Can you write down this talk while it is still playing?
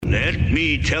Let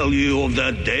me tell you of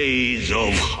the days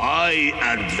of high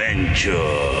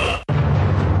adventure.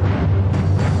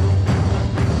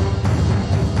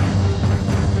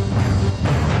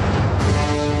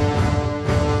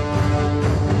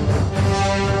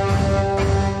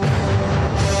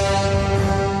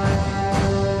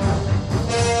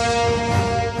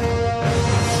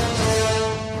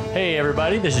 Hey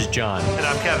everybody, this is John. And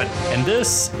I'm Kevin. And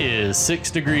this is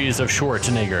 6 Degrees of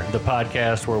Schwarzenegger, the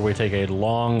podcast where we take a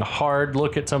long, hard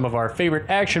look at some of our favorite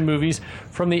action movies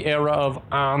from the era of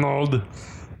Arnold.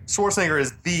 Schwarzenegger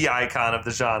is the icon of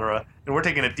the genre, and we're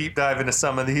taking a deep dive into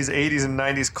some of these 80s and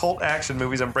 90s cult action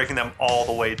movies and breaking them all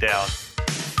the way down.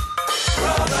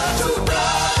 Brother to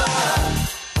brother.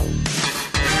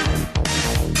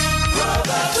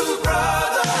 Brother to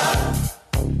brother.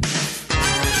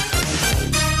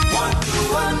 One to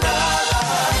another.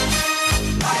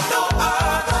 Like no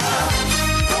other.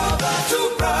 Brother to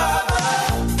brother.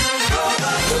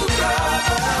 Brother to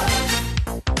brother.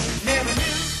 Never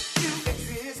knew you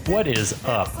existed. What is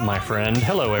up, my friend?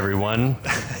 Hello, everyone.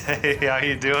 Hey, how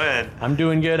you doing? I'm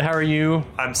doing good. How are you?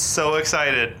 I'm so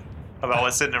excited about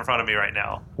what's sitting in front of me right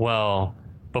now. Well,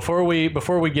 before we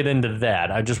get into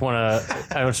that, I just want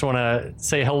to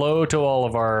say hello to all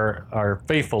of our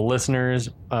faithful listeners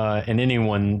and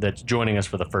anyone that's joining us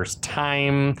for the first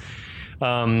time.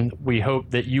 We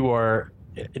hope that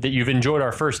you've enjoyed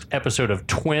our first episode of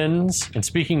Twins. And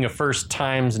speaking of first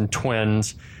times and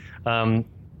twins,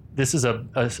 this is a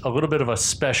little bit of a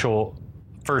special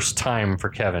first time for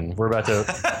Kevin. We're about to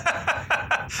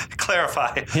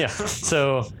Clarify. yeah.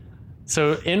 So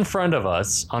in front of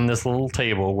us on this little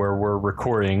table where we're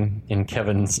recording in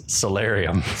Kevin's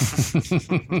solarium,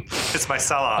 It's my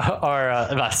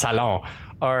salon. salon,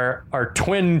 are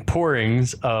twin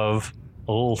pourings of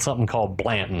a little something called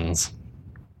Blanton's,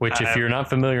 which if you're not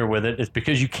familiar with it, it's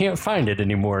because you can't find it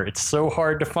anymore. It's so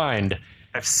hard to find.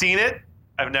 I've seen it.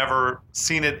 I've never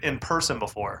seen it in person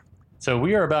before. So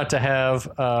we are about to have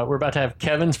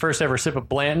Kevin's first ever sip of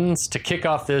Blanton's to kick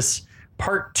off this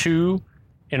part 2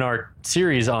 in our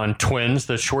series on Twins,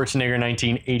 the Schwarzenegger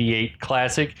 1988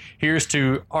 classic. Here's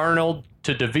to Arnold,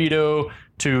 to DeVito,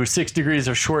 to 6 Degrees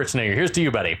of Schwarzenegger. Here's to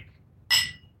you, buddy.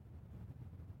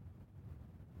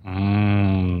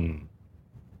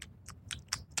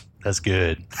 That's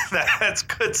good. That's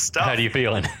good stuff. How do you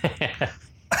feeling?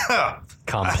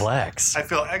 Complex. I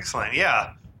feel excellent.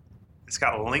 Yeah. It's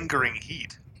got lingering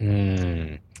heat.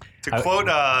 Mm. To quote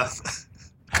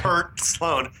Kurt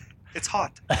Sloan, it's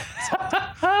hot.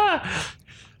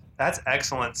 That's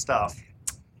excellent stuff.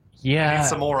 Yeah. Need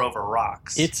some more over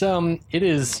rocks. It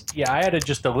is. Yeah, I added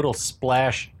just a little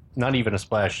splash, not even a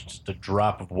splash, just a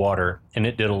drop of water, and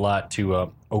it did a lot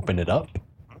to open it up,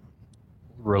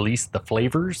 release the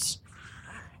flavors.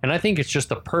 And I think it's just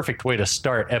the perfect way to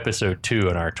start episode 2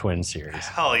 in our Twin series.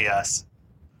 Hell yes.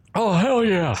 Oh, hell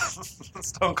yeah.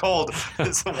 Stone Cold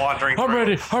is wandering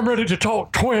through. I'm ready to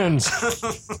talk twins.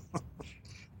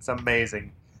 It's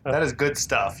amazing. That is good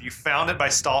stuff. You found it by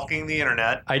stalking the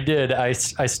internet. I did. I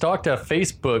stalked a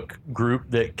Facebook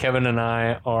group that Kevin and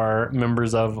I are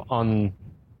members of on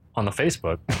the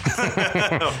Facebook,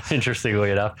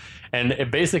 interestingly enough. And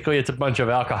it's a bunch of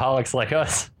alcoholics like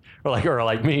us, or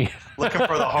like me. Looking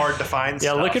for the hard to find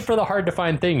stuff. Yeah, looking for the hard to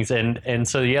find things. And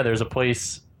so, yeah, there's a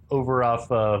place over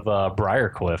off of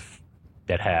Briarcliff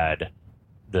that had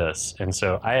this. And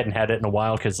so I hadn't had it in a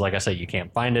while because, like I said, you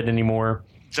can't find it anymore.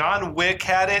 John Wick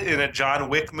had it in a John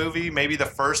Wick movie, maybe the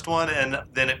first one, and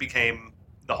then it became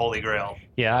the Holy Grail.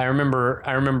 Yeah, I remember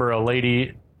a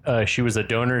lady, she was a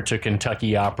donor to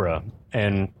Kentucky Opera,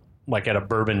 and like at a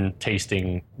bourbon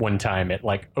tasting one time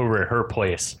over at her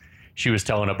place, she was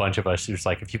telling a bunch of us, she was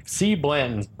like, if you see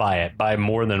Blanton's, buy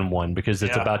more than one because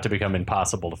it's about to become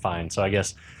impossible to find. So I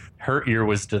guess her ear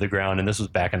was to the ground, and this was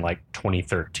back in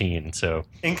 2013. So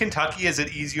in Kentucky, is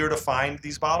it easier to find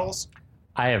these bottles?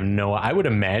 I would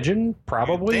imagine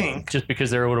probably just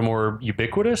because they're a little more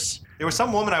ubiquitous. There was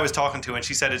some woman I was talking to, and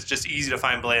she said it's just easy to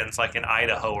find Blanton's like in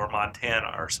Idaho or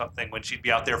Montana or something when she'd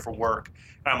be out there for work.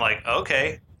 And I'm like,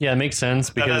 okay. Yeah, it makes sense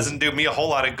because that doesn't do me a whole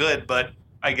lot of good, but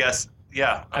I guess,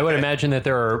 yeah. Okay. I would imagine that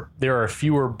there are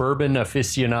fewer bourbon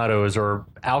aficionados or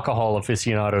alcohol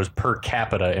aficionados per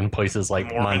capita in places like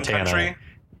Mormon Montana. Country?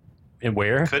 And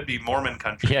where? Could be Mormon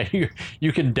country. Yeah,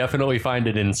 you can definitely find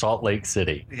it in Salt Lake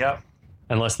City. Yep.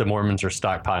 Unless the Mormons are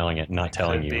stockpiling it and not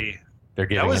telling you. They're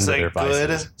giving into their vices. That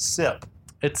was a good sip.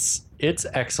 It's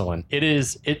excellent.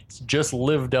 It's just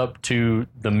lived up to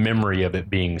the memory of it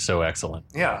being so excellent.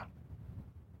 Yeah.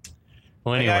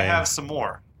 Well, anyway. May I have some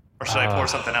more? Or should I pour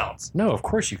something else? No, of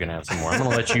course you can have some more. I'm going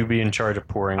to let you be in charge of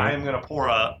pouring it. I am going to pour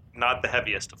not the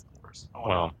heaviest, of course. course.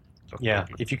 Well, yeah.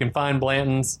 If you can find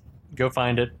Blanton's, go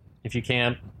find it. If you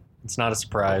can't, it's not a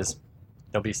surprise.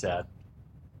 Don't be sad.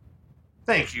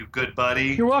 Thank you, good buddy.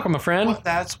 You're welcome, my friend. Well,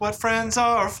 that's what friends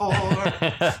are for.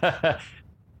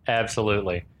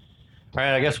 Absolutely. All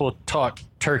right, I guess we'll talk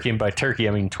turkey, and by turkey,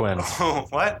 I mean twins.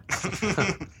 What?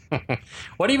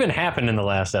 What even happened in the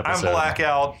last episode? I'm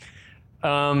blackout.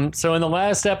 So in the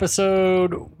last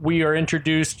episode, we are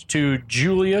introduced to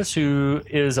Julius, who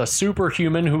is a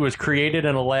superhuman who was created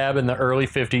in a lab in the early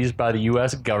 50s by the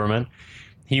U.S. government.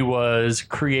 He was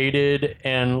created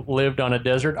and lived on a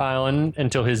desert island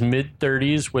until his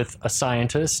mid-30s with a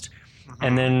scientist. Mm-hmm.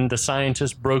 And then the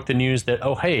scientist broke the news that,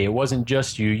 oh, hey, it wasn't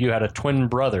just you. You had a twin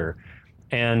brother.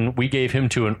 And we gave him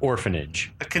to an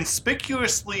orphanage. A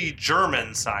conspicuously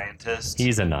German scientist.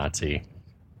 He's a Nazi.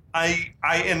 I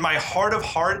in my heart of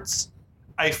hearts,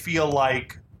 I feel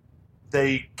like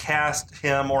they cast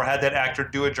him or had that actor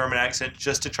do a German accent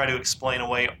just to try to explain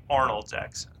away Arnold's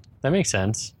accent. That makes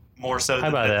sense. More so How than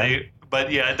about that?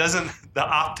 But yeah, it doesn't. The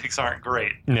optics aren't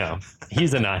great. No,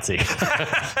 he's a Nazi.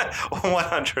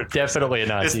 100. Definitely a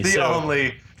Nazi. It's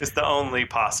the only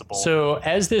possible. So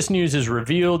as this news is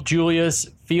revealed, Julius,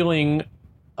 feeling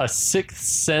a sixth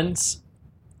sense,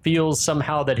 feels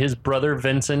somehow that his brother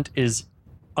Vincent is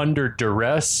under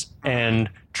duress and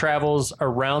travels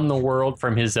around the world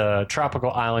from his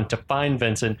tropical island to find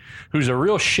Vincent, who's a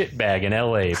real shitbag in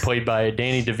L.A., played by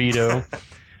Danny DeVito.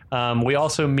 We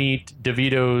also meet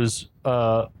DeVito's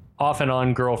off and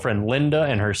on girlfriend Linda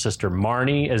and her sister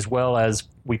Marnie, as well as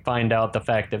we find out the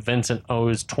fact that Vincent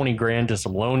owes 20 grand to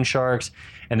some loan sharks,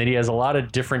 and that he has a lot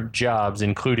of different jobs,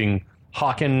 including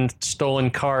hawking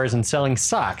stolen cars and selling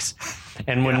socks.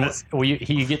 And when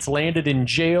he gets landed in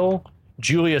jail,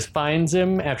 Julius finds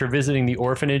him after visiting the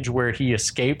orphanage where he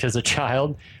escaped as a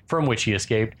child, from which he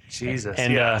escaped. Jesus.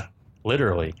 And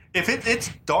literally. If it's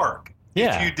dark.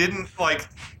 Yeah. If you didn't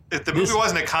if the movie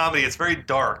wasn't a comedy, it's very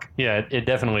dark. Yeah, it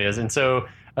definitely is. And so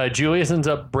Julius ends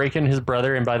up breaking his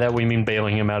brother, and by that we mean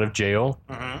bailing him out of jail.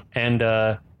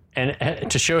 Mm-hmm. And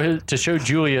to show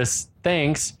Julius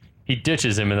thanks, he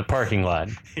ditches him in the parking lot.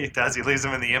 He does. He leaves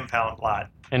him in the impound lot.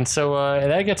 And so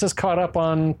that gets us caught up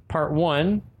on part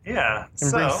one. Yeah.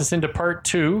 And brings us into part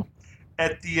two.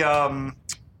 At the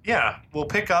we'll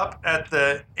pick up at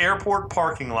the airport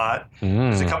parking lot.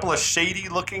 There's a couple of shady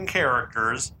looking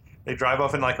characters. They drive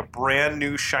off in like a brand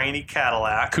new shiny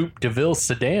Cadillac. Coupe de Ville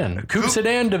sedan. Coupe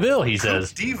sedan de Ville, he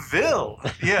says. Coupe de Ville.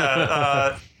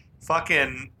 Yeah.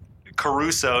 Fucking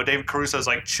Caruso. David Caruso's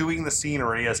like chewing the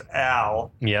scenery as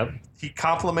Al. Yep. He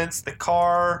compliments the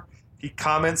car. He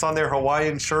comments on their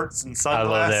Hawaiian shirts and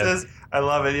sunglasses. I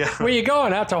love it, yeah. Where you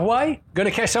going? Out to Hawaii? Gonna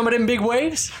catch some of them big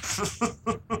waves?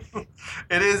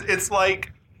 It's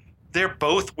like they're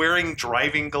both wearing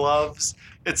driving gloves.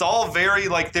 It's all very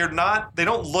like they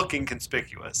don't look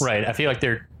inconspicuous. Right. I feel like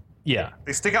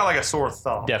They stick out like a sore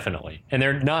thumb. Definitely. And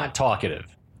they're not talkative.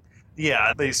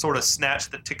 Yeah, they sort of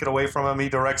snatch the ticket away from him. He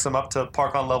directs them up to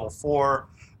park on level 4.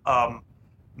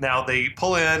 Now they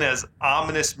pull in as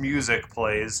ominous music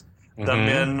plays. The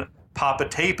men pop a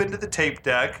tape into the tape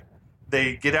deck.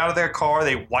 They get out of their car,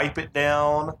 they wipe it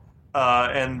down,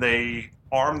 and they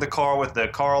arm the car with the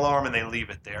car alarm, and they leave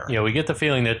it there. Yeah, we get the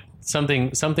feeling that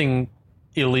something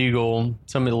illegal,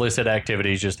 some illicit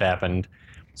activities just happened.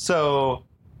 So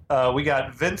we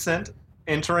got Vincent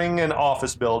entering an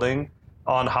office building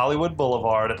on Hollywood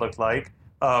Boulevard, it looked like.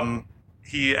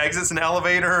 He exits an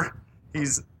elevator.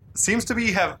 Seems to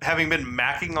be having been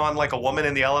macking on like a woman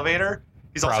in the elevator.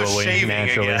 He's also Probably, shaving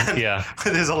naturally, again yeah.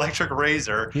 with his electric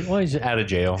razor. Well, he's out of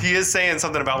jail. He is saying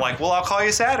something about like, well, I'll call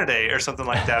you Saturday or something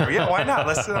like that. Or, yeah, why not?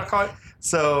 I'll call you.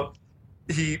 So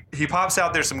he pops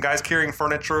out. There's some guys carrying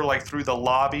furniture like through the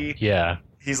lobby. Yeah.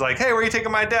 He's like, hey, where are you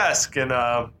taking my desk? And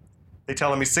they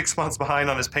tell him he's 6 months behind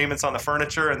on his payments on the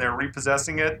furniture and they're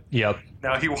repossessing it. Yep.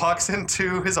 Now he walks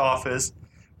into his office,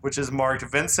 which is marked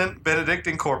Vincent Benedict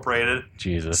Incorporated.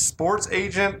 Jesus. Sports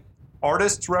agent,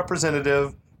 artist's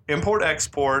representative,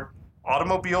 import-export,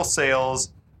 automobile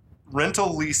sales,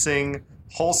 rental leasing,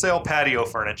 wholesale patio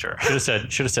furniture.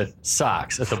 Should have said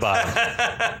socks at the bottom.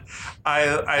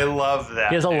 I love that.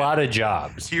 He has a lot of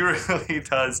jobs. He really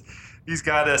does. He's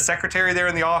got a secretary there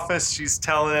in the office. She's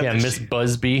telling him. Yeah, Miss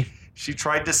Busby. She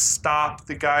tried to stop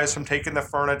the guys from taking the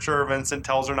furniture. Vincent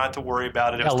tells her not to worry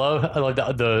about it. I love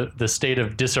the state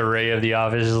of disarray of the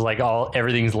office. Is like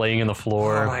everything's laying in the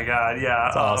floor. Oh my god, yeah,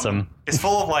 it's awesome. It's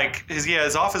full of like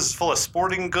his office is full of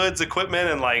sporting goods equipment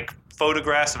and like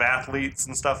photographs of athletes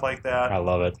and stuff like that. I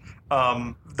love it.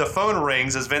 The phone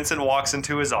rings as Vincent walks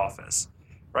into his office.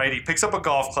 right? He picks up a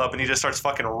golf club and he just starts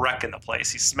fucking wrecking the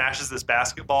place. He smashes this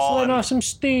basketball Letting and off some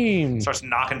steam. starts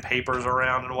knocking papers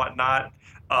around and whatnot.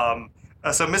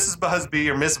 So Mrs. Busby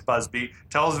or Miss Busby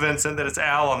tells Vincent that it's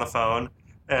Al on the phone,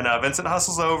 and Vincent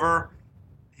hustles over.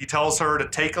 He tells her to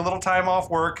take a little time off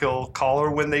work. He'll call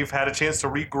her when they've had a chance to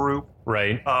regroup.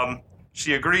 Right.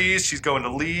 She agrees. She's going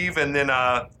to leave, and then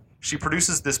she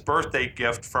produces this birthday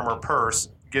gift from her purse,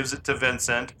 gives it to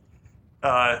Vincent.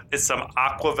 It's some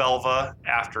Aqua Velva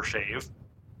aftershave.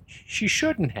 She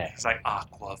shouldn't have. He's like,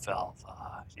 Aqua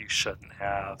Velva, you shouldn't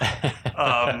have.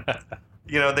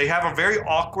 They have a very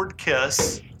awkward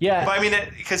kiss. Yeah. But I mean,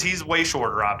 because he's way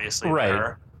shorter, obviously. than Right.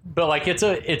 her. But like it's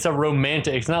a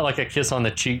romantic. It's not like a kiss on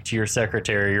the cheek to your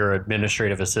secretary or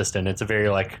administrative assistant. It's a very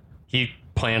like he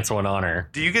plants one on her.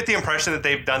 Do you get the impression that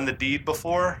they've done the deed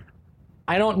before?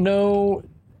 I don't know,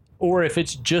 or if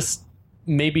it's just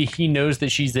maybe he knows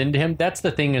that she's into him. That's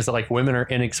the thing is like women are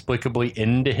inexplicably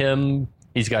into him.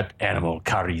 He's got animal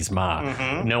charisma.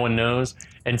 Mm-hmm. No one knows,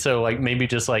 and so like maybe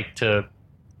just like to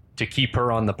keep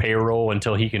her on the payroll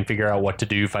until he can figure out what to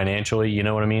do financially. You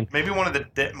know what I mean? Maybe one of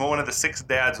the 6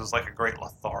 dads was like a great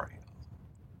Lothario.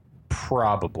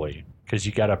 Probably, because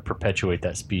you got to perpetuate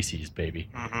that species,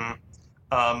 baby.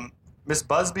 Mm-hmm. Miss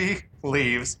Busby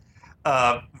leaves.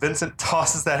 Vincent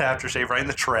tosses that aftershave right in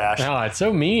the trash Oh, it's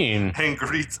so mean. and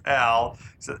greets Al.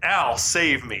 He says, Al,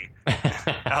 save me.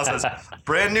 Al says,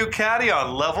 brand new caddy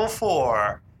on level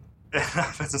 4. And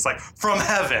Vincent's like, from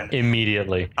heaven.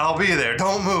 Immediately. I'll be there.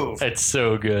 Don't move. It's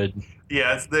so good.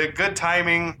 Yeah, it's the good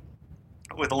timing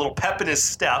with a little pep in his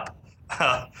step.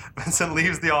 Vincent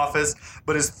leaves the office,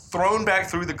 but is thrown back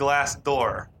through the glass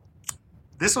door.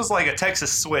 This was like a Texas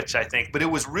switch, I think, but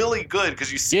it was really good because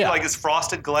you see like his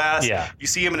frosted glass. Yeah. You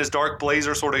see him in his dark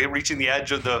blazer sort of reaching the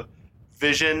edge of the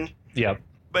vision. Yep.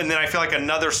 And then I feel like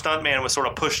another stuntman was sort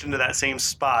of pushed into that same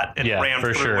spot and ran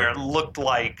for through sure. where it looked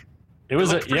like It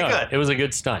was looked pretty good. It was a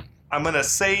good stunt. I'm gonna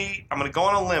go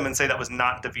on a limb and say that was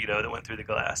not DeVito that went through the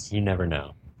glass. You never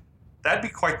know. That'd be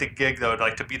quite the gig, though,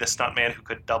 like to be the stuntman who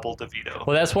could double DeVito.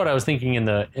 Well, that's what I was thinking in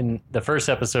the first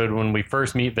episode when we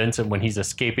first meet Vincent when he's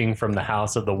escaping from the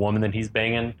house of the woman that he's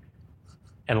banging,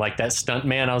 and like that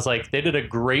stuntman. I was like, they did a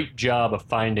great job of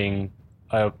finding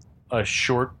a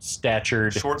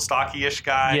short-statured, Short, stocky-ish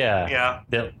guy. Yeah.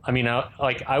 That I mean,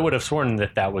 I would have sworn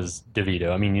that was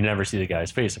DeVito. I mean, you never see the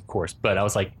guy's face, of course, but I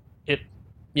was like,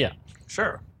 yeah,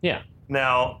 Sure. yeah.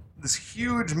 Now, this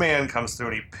huge man comes through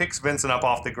and he picks Vincent up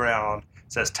off the ground,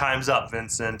 says, time's up,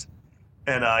 Vincent.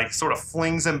 And he sort of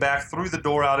flings him back through the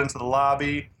door out into the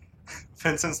lobby.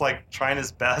 Vincent's like trying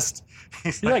his best.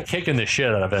 He's You're like kicking the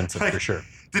shit out of Vincent for sure.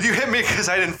 did you hit me? Because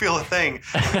I didn't feel a thing.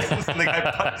 And the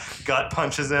guy gut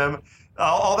punches him.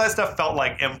 All that stuff felt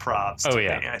like improvs to me,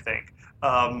 I think.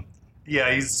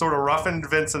 He's sort of roughened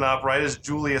Vincent up right as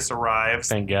Julius arrives.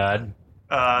 Thank God.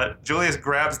 Julius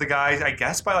grabs the guy, I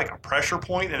guess, by like a pressure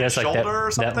point in his Like shoulder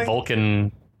or something. that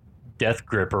Vulcan death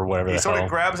grip or whatever He the sort hell. of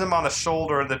grabs him on the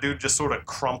shoulder and the dude just sort of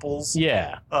crumples.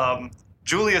 Yeah.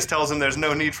 Julius tells him there's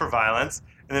no need for violence.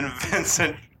 And then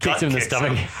Vincent Kicks him in the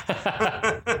stomach.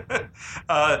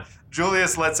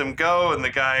 Julius lets him go, and the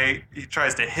guy, he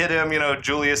tries to hit him.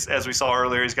 Julius, as we saw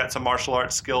earlier, he's got some martial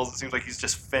arts skills. It seems like he's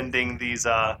just fending these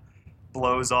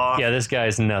blows off. Yeah, this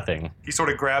guy's nothing. He sort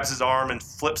of grabs his arm and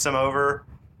flips him over.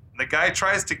 The guy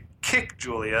tries to kick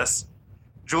Julius.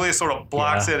 Julius sort of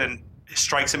blocks it and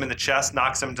strikes him in the chest,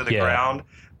 knocks him to the ground.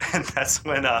 And that's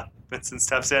when Vincent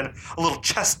steps in. A little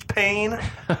chest pain.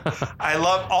 I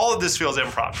love all of this feels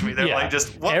improv to me. They're like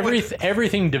just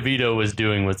everything DeVito was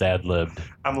doing was ad-libbed.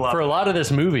 I'm loving for a lot of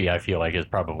this movie. I feel like is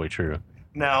probably true.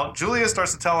 Now Julius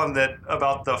starts to tell him that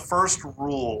about the first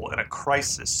rule in a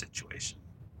crisis situation.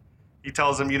 He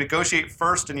tells him you negotiate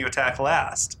first and you attack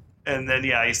last. And then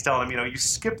he's telling him you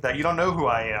skip that. You don't know who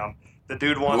I am. The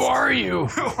dude wants. Who are you?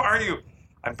 Who are you?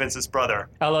 I'm Vincent's brother.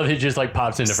 I love he just like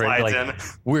pops into frame like in.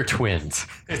 We're twins.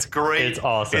 It's great. It's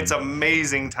awesome. It's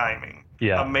amazing timing.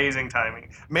 Yeah. Amazing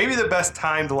timing. Maybe the best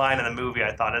timed line in the movie,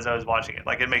 I thought, as I was watching it.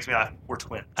 Like, it makes me laugh. We're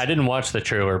twins. I didn't watch the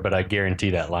trailer, but I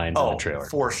guarantee that line's in the trailer.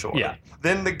 For sure. Yeah.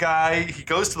 Then the guy, he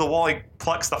goes to the wall, he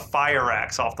plucks the fire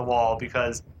axe off the wall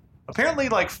because apparently,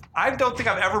 like, I don't think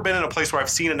I've ever been in a place where I've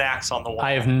seen an axe on the wall.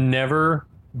 I have never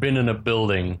been in a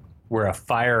building where a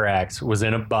fire axe was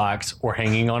in a box or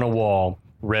hanging on a wall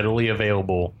readily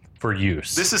available for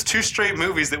use. This is 2 straight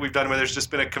movies that we've done where there's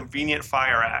just been a convenient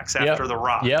fire axe after The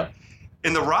Rock. Yep.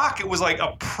 In The Rock, it was like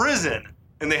a prison,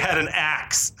 and they had an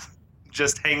axe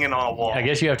just hanging on a wall. I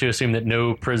guess you have to assume that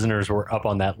no prisoners were up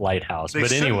on that lighthouse. They but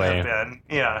shouldn't anyway, have been.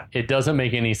 Yeah. it doesn't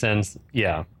make any sense.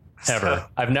 Yeah, ever.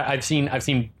 I've seen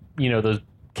those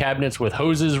cabinets with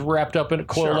hoses wrapped up and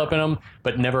coiled Sure. up in them,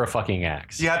 but never a fucking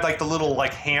axe. You had like the little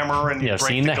like hammer and you Yeah, break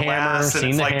seen the the hammer, glass and seen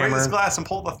it's the like break this hammer. glass and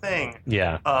pull the thing.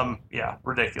 Yeah. Yeah,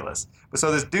 ridiculous. But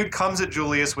so this dude comes at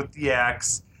Julius with the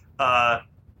axe.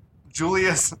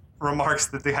 Julius remarks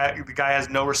that the guy has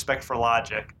no respect for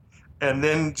logic, and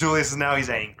then Julius is now he's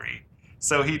angry.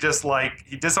 So he just like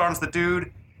he disarms the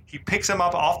dude. He picks him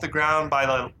up off the ground by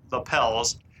the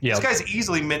lapels. Yep. This guy's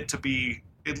easily meant to be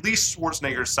at least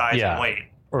Schwarzenegger's size Yeah. and weight.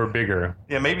 Or bigger.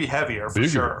 Yeah, maybe heavier for Bigger.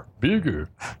 sure. Bigger.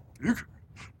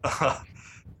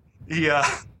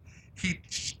 He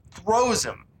throws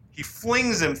him. He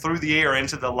flings him through the air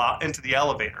into the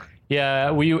elevator.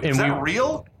 Yeah, Is that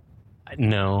real?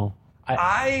 No.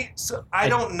 I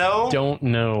don't know. Don't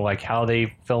know like how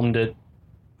they filmed it.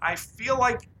 I feel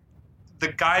like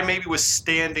the guy maybe was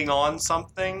standing on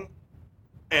something,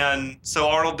 and so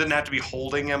Arnold didn't have to be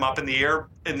holding him up in the air,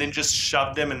 and then just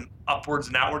shoved him and upwards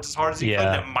and outwards as hard as he could.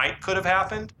 Yeah. And it could have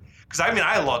happened. Because I mean,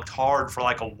 I looked hard for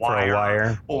like a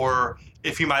wire, or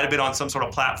if he might have been on some sort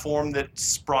of platform that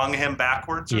sprung him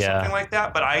backwards or Yeah. something like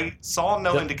that. But I saw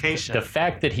no indication. The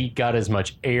fact that he got as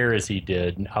much air as he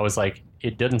did, I was like,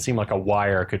 it doesn't seem like a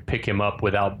wire could pick him up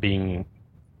without being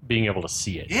able to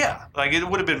see it. Yeah, like it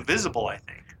would have been visible, I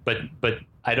think. But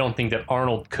I don't think that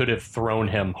Arnold could have thrown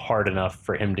him hard enough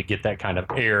for him to get that kind of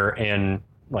air and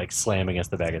like slam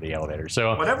against the back of the elevator.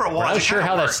 So Whatever it was, we're not it sure kinda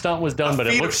how that worked. stunt was done, A but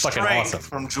it feat looks of fucking strength awesome.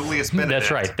 from Julius Benedict. That's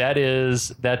right.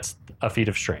 That's a feat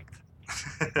of strength.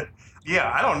 Yeah,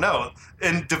 I don't know.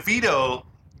 And DeVito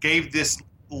gave this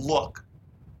look.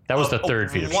 That was the of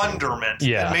third feat of strength. wonderment.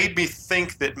 Yeah. It made me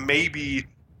think that maybe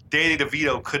Danny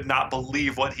DeVito could not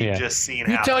believe what he'd Yeah. just seen You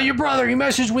happen. tell your brother he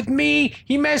messes with me,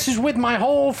 he messes with my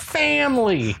whole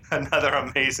family. Another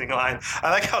amazing line.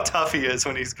 I like how tough he is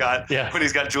when he's got Yeah.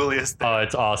 Julius there. Oh,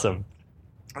 it's awesome.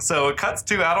 So it cuts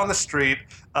to out on the street.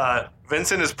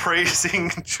 Vincent is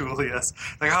praising Julius.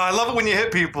 Like, oh, I love it when you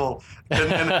hit people.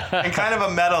 And kind of a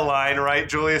meta line, right?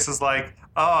 Julius is like,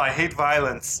 oh, I hate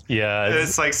violence. Yeah.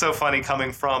 It's like so funny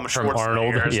coming from Arnold,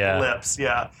 Schwarzenegger's yeah. lips.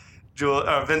 Yeah.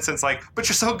 Vincent's like, but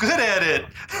you're so good at it.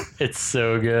 It's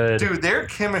so good. Dude, their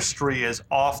chemistry is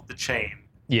off the chain.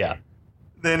 Yeah.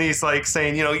 Then he's like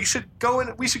saying, we should go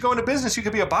into business. You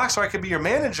could be a boxer. I could be your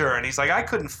manager. And he's like, I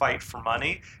couldn't fight for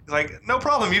money. He's like, no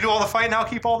problem. You do all the fighting. I'll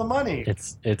keep all the money.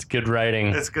 It's good writing.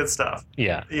 It's good stuff.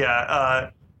 Yeah. Yeah.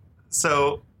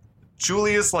 So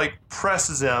Julius like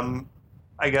presses him,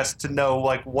 I guess, to know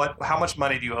like how much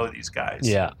money do you owe these guys?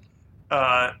 Yeah.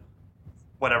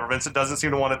 Whatever. Vincent doesn't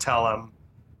seem to want to tell him.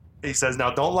 He says,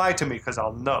 now don't lie to me because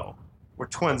I'll know. We're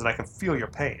twins and I can feel your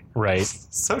pain. Right.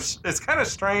 So it's kind of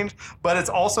strange, but it's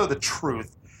also the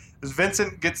truth. Because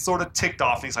Vincent gets sort of ticked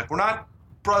off and he's like, we're not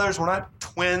brothers, we're not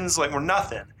twins, like we're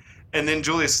nothing. And then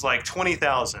Julius is like,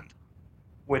 20,000,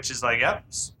 which is like, yep,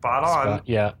 spot on.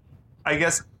 Yeah. I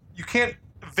guess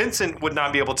Vincent would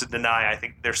not be able to deny, I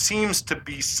think there seems to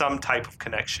be some type of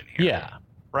connection here. Yeah.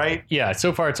 Right? Yeah.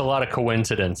 So far, it's a lot of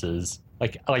coincidences.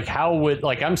 Like how would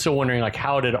I'm still wondering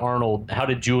how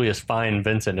did Julius find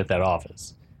Vincent at that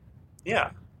office? Yeah.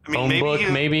 I mean, Phone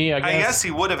maybe book, I guess he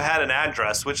would have had an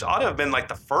address, which ought to have been like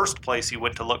the first place he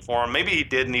went to look for him. Maybe he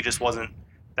did, and he just wasn't.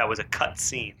 That was a cut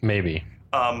scene. Maybe.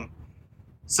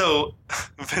 So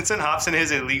Vincent hops in his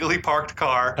illegally parked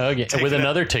car. Okay, with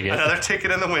another ticket. Another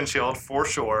ticket in the windshield for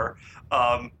sure.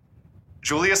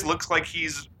 Julius looks like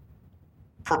he's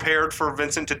prepared for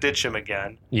Vincent to ditch him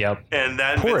again. Yep. And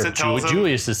then Poor Vincent tells him,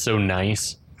 Julius is so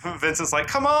nice. Vincent's like,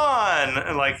 come on.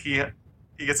 And like he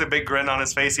gets a big grin on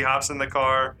his face. He hops in the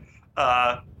car.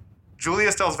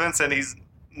 Julius tells Vincent he's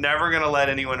never going to let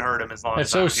anyone hurt him as long It's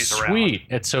as so he's sweet.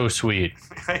 It's so sweet.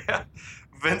 around.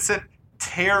 Vincent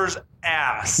tears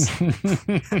ass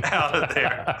out of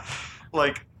there.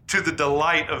 Like to the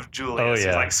delight of Julius. Oh, yeah.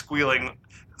 He's like squealing.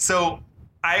 So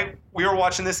we were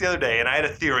watching this the other day and I had a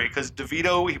theory because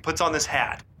DeVito, he puts on this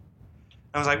hat.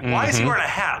 I was like, why is he wearing a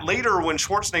hat? Later when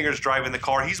Schwarzenegger's driving the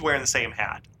car, he's wearing the same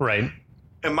hat. Right.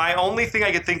 And my only thing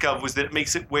I could think of was that it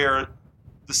makes it where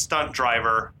the stunt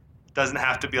driver doesn't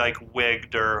have to be like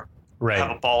wigged or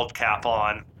have a bald cap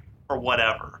on or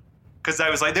whatever. Because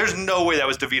I was like, there's no way that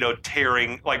was DeVito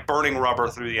burning rubber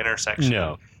through the intersection.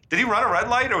 No. Did he run a red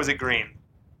light or was it green?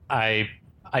 I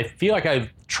feel like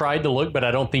I've tried to look, but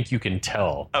I don't think you can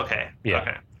tell. Okay. Yeah.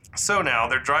 Okay. So now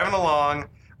they're driving along.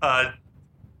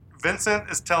 Vincent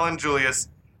is telling Julius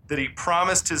that he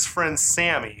promised his friend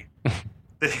Sammy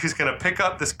that he was going to pick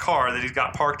up this car that he's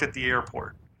got parked at the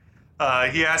airport.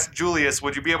 He asked Julius,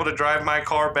 would you be able to drive my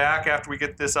car back after we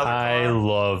get this other I car?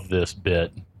 love this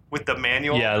bit. With the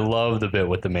manual? Yeah, I love the bit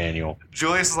with the manual.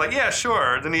 Julius is like, yeah,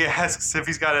 sure. Then he asks if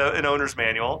he's got an owner's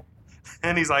manual.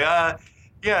 And he's like,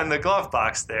 Yeah, in the glove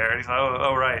box there. And he's like,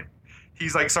 oh, right.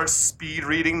 He's like starts speed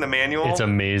reading the manual. It's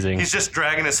amazing. He's just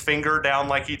dragging his finger down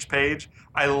like each page.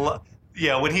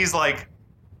 When he's like,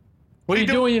 what are you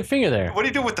doing with your finger there? what do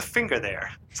you do with the finger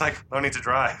there? It's like, no need to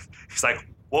drive. He's like,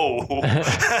 whoa.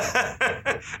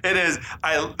 It is.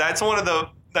 That's one of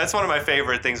my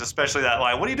favorite things, especially that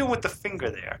line. What are you doing with the finger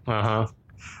there? Uh-huh.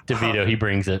 DeVito, he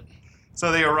brings it.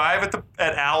 So they arrive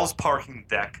at Al's parking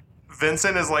deck.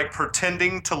 Vincent is like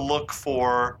pretending to look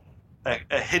for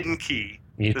a hidden key.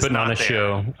 He's that's putting on not a there.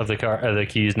 show of the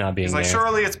keys not being He's like, there.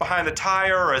 surely it's behind the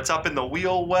tire or it's up in the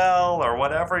wheel well or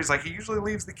whatever. He's like, he usually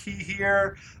leaves the key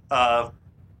here.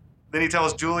 Then he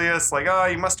tells Julius, like, oh,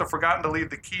 you must have forgotten to leave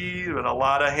the key, but a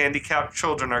lot of handicapped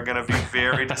children are going to be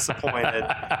very disappointed.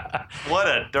 What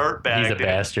a dirtbag, He's a dude.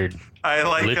 bastard. I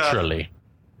like Literally.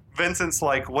 Vincent's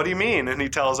like, what do you mean? And he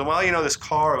tells him, well, this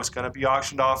car was going to be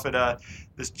auctioned off at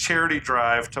this charity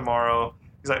drive tomorrow.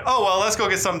 He's like, oh, well, let's go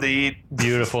get something to eat.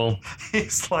 Beautiful.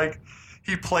 He's like,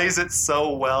 he plays it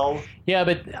so well. Yeah,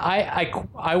 but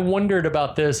I wondered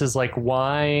about this is like,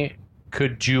 why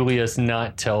could Julius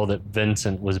not tell that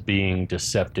Vincent was being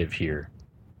deceptive here?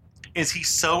 Is he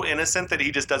so innocent that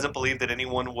he just doesn't believe that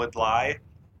anyone would lie?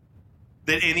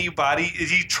 That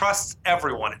he trusts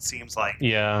everyone, it seems like.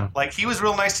 Yeah, Like, he was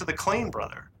real nice to the Klein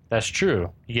brother. that's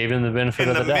true. You gave him the benefit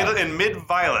of the doubt. In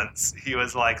mid-violence, he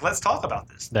was like, let's talk about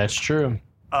this. That's true.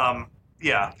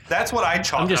 Yeah, that's what I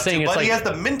chalk I'm just up to. saying it's But he like-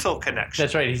 has the mental connection.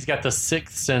 That's right. He's got the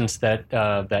sixth sense,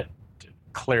 that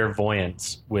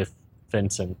clairvoyance with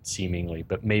Vincent, seemingly.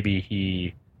 But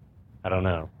maybe I don't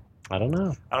know. I don't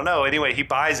know. Anyway, he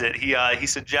buys it. He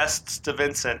suggests to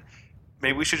Vincent,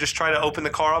 maybe we should just try to open the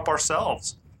car up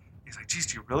ourselves. He's like, geez,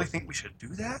 do you really think we should do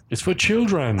that? It's for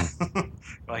children.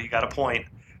 Well, you got a point.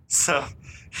 So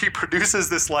he produces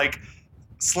this like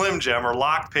Slim Jim or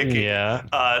lock picking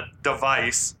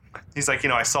device. He's like,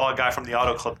 I saw a guy from the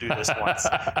Auto Club do this once.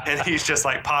 And he's just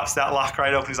like pops that lock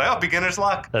right open. He's like, oh, beginner's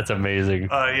lock? That's amazing.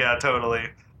 Yeah, totally.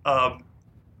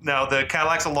 Now the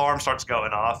Cadillac's alarm starts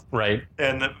going off. Right.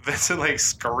 And Vincent like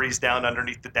scurries down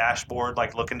underneath the dashboard,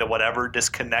 like looking to whatever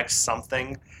disconnects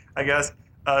something, I guess.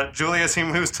 Julius, he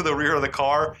moves to the rear of the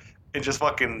car and just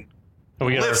fucking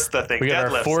lifts the thing. We got our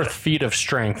deadlifts fourth it. feet of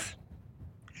strength.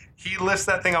 He lifts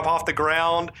that thing up off the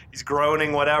ground. He's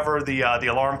groaning, whatever. The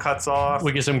alarm cuts off.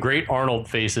 We get some great Arnold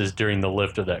faces during the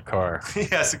lift of that car. He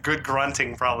has a good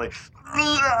grunting, probably.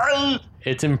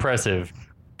 It's impressive.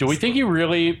 Do we think he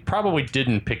really probably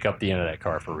didn't pick up the end of that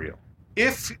car for real?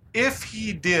 If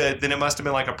he did, then it must have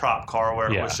been like a prop car where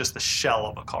it Yeah. was just the shell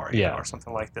of a car, Yeah. or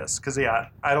something like this. Because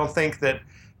I don't think that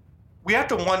we have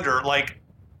to wonder. Like,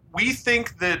 we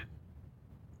think that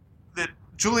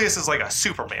Julius is like a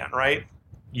Superman, right?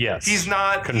 Yes. He's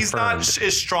not. He's not Confirmed.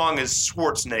 as strong as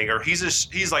Schwarzenegger.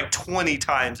 He's like 20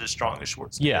 times as strong as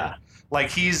Schwarzenegger. Yeah. Like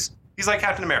he's like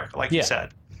Captain America, like you Yeah.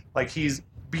 said. Like he's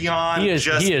beyond. He is.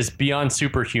 Just, He is beyond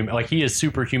superhuman. Like he is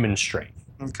superhuman strength.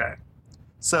 Okay.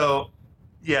 So,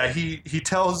 yeah, he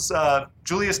tells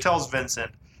Julius tells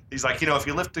Vincent, he's like, if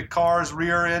you lift the car's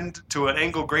rear end to an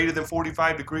angle greater than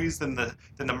 45 degrees, then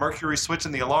the mercury switch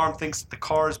in the alarm thinks the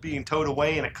car is being towed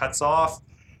away and it cuts off.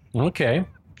 Okay.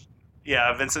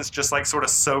 Yeah, Vincent's just like sort of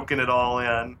soaking it all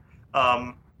in.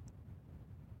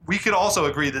 We could also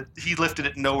agree that he lifted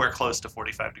it nowhere close to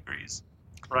 45 degrees,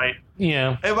 right?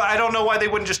 Yeah. I don't know why they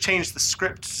wouldn't just change the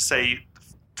script to say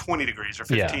 20 degrees or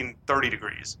 15, 30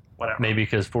 degrees, whatever. Maybe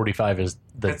because 45 is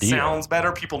the It deal. sounds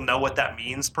better. People know what that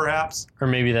means, perhaps. Or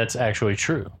maybe that's actually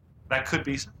true. That could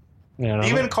be. Yeah, I don't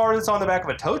Even know. a car that's on the back of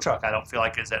a tow truck, I don't feel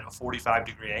like is at a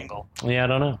 45-degree angle. Yeah, I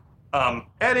don't know.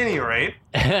 At any rate,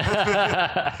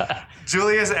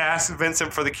 Julius asks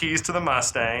Vincent for the keys to the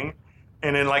Mustang,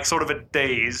 and in like sort of a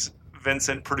daze,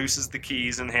 Vincent produces the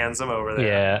keys and hands them over there.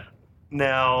 Yeah.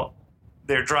 Now,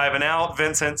 they're driving out.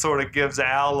 Vincent sort of gives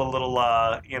Al a little,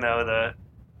 the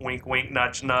wink, wink,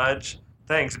 nudge, nudge.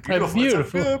 Thanks. Beautiful.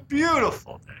 beautiful. It's a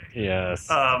beautiful day. Yes.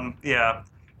 Yeah.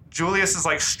 Julius is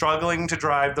like struggling to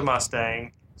drive the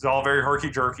Mustang. It's all very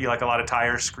herky-jerky, like a lot of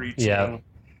tires screeching. Yeah.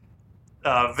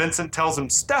 Vincent tells him,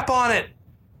 step on it.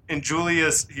 And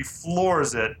Julius, he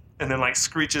floors it and then like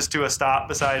screeches to a stop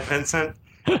beside Vincent.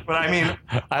 But I mean,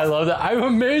 I love that. I'm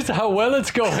amazed how well it's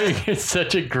going. It's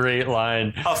such a great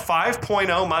line. a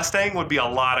 5.0 Mustang would be a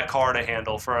lot of car to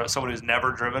handle for someone who's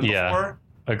never driven Yeah. before.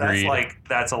 Agreed.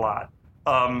 That's a lot.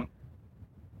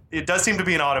 It does seem to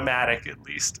be an automatic at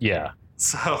least. Yeah.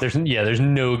 So There's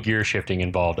no gear shifting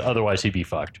involved. Otherwise, he'd be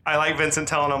fucked. I like Vincent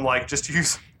telling him like just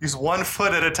use 1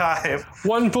 foot at a time.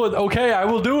 1 foot. Okay, I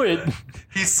will do it.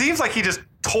 He seems like he just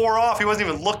tore off. He wasn't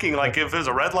even looking like if it was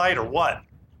a red light or what.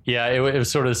 Yeah, it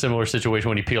was sort of a similar situation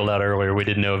when he peeled out earlier. We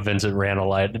didn't know if Vincent ran a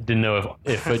light. Didn't know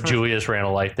if Julius ran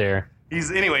a light there.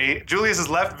 Anyway, Julius has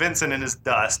left Vincent in his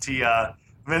dust.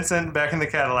 Vincent back in the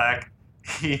Cadillac.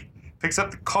 He picks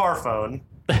up the car phone.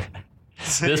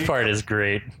 This part is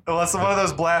great. Well, it's one of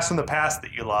those blasts from the past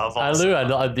that you love. I Also.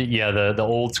 the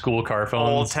old school car phones.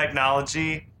 Old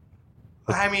technology.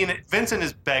 I mean, Vincent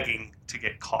is begging to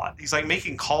get caught. He's like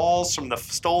making calls from the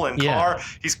stolen car.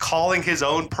 He's calling his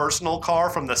own personal car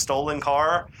from the stolen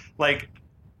car. Like,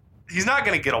 he's not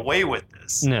going to get away with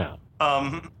this. No.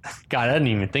 God, I didn't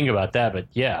even think about that, but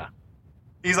yeah.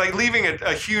 He's like leaving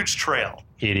a huge trail.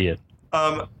 Idiot.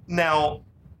 Now,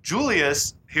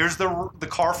 Julius hears the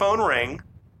car phone ring.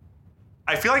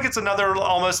 I feel like it's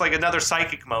almost like another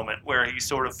psychic moment where he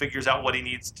sort of figures out what he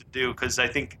needs to do, because I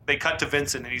think they cut to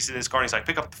Vincent and he's in his car and he's like,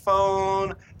 pick up the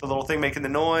phone, the little thing making the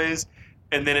noise,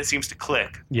 and then it seems to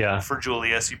click for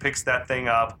Julius. He picks that thing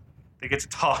up. They get to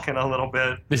talking a little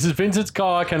bit. This is Vincent's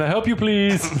car. Can I help you,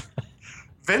 please?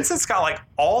 Vincent's got like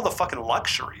all the fucking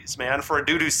luxuries, man, for a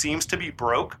dude who seems to be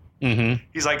broke. Mm-hmm.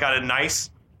 He's like got a nice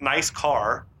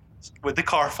car with the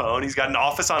car phone. He's got an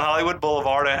office on Hollywood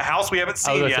Boulevard, a house we haven't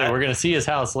seen yet. We're going to see his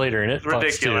house later, and it's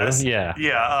ridiculous. Yeah.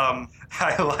 Yeah.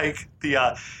 I like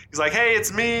the. He's like, hey,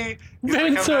 it's me.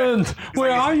 Vincent,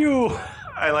 where are you?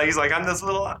 He's like, I'm this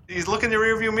little. He's looking in the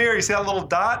rearview mirror. You see that little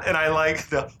dot? And I like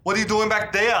what are you doing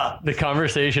back there? The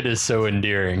conversation is so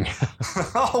endearing.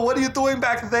 Oh, what are you doing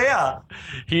back there?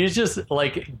 He's just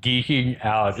like geeking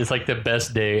out. It's like the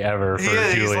best day ever for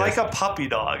Julius. He's like a puppy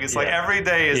dog. It's like every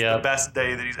day is the best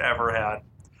day that he's ever had.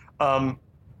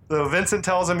 So Vincent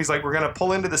tells him, he's like, we're going to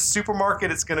pull into the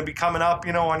supermarket. It's going to be coming up,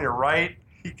 on your right.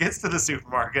 He gets to the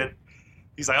supermarket.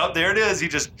 He's like, oh, there it is. He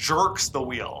just jerks the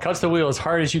wheel. Cuts the wheel as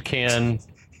hard as you can.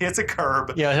 He hits a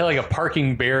curb. Yeah, hit like a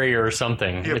parking barrier or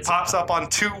something. It pops up on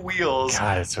two wheels.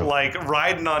 God, it's so... like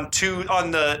riding on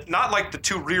not like the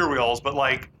two rear wheels, but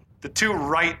like the two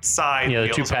right side wheels. Yeah,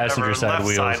 the two passenger side left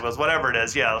wheels. Side wheels, whatever it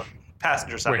is. Yeah,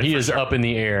 passenger side. Where he is up in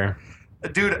the air.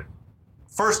 Dude,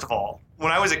 first of all,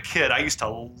 when I was a kid, I used to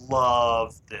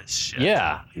love this shit.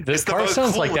 Yeah, the car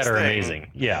sounds like that are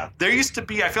amazing. Yeah. There used to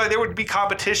be, I feel like there would be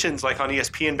competitions like on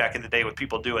ESPN back in the day with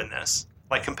people doing this,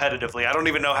 like competitively. I don't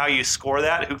even know how you score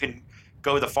that, who can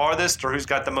go the farthest or who's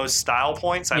got the most style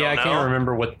points. I don't know. I can't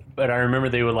remember but I remember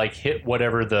they would like hit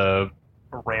whatever a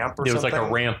ramp or something. It was like a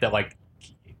ramp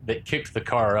that kicked the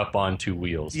car up on two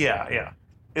wheels. Yeah.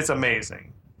 It's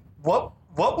amazing. What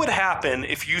would happen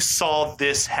if you saw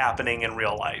this happening in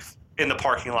real life? In the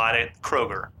parking lot at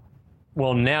Kroger.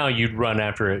 Well, now you'd run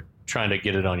after it trying to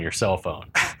get it on your cell phone.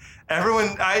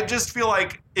 I just feel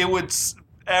like it would,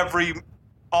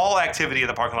 all activity in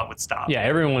the parking lot would stop. Yeah,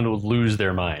 everyone would lose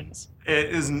their minds. It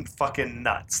isn't fucking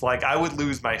nuts. Like, I would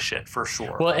lose my shit for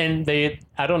sure. Well, and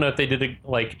I don't know if they did it,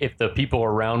 like, if the people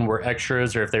around were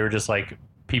extras or if they were just like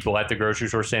people at the grocery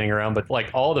store standing around, but like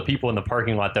all the people in the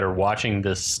parking lot that are watching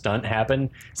this stunt happen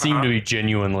seem to be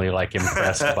genuinely like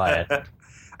impressed by it.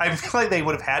 I feel like they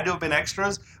would have had to have been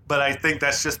extras, but I think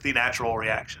that's just the natural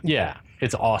reaction. Yeah,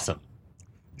 it's awesome.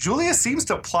 Julius seems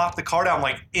to plop the car down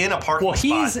like in a parking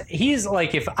spot. Well, he's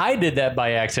like, if I did that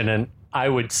by accident, I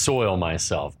would soil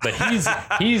myself. But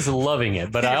he's loving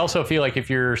it. But I also feel like if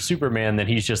you're Superman, then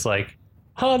he's just like,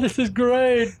 oh, this is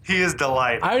great. He is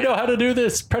delighted. I know how to do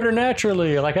this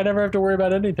preternaturally. Like, I never have to worry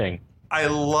about anything. I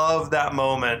love that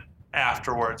moment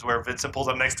afterwards where Vincent pulls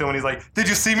up next to him and he's like, did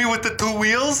you see me with the two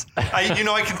wheels? I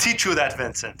can teach you that,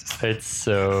 Vincent. It's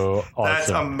so awesome. That's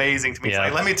amazing to me. Yeah.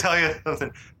 It's like, let me tell you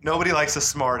something. Nobody likes a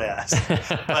smart ass.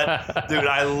 But, dude,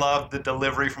 I love the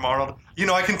delivery from Arnold.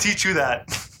 I can teach you that.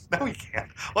 No, he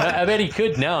can't. What? I bet he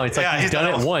could now. It's like he's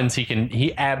done it once.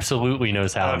 He absolutely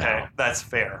knows how now. Okay, that's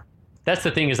fair. That's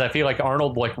the thing is I feel like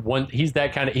Arnold, he's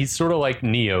sort of like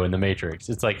Neo in the Matrix.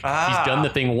 It's like he's done the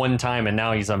thing one time and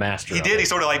now he's a master. He did. He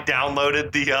sort of like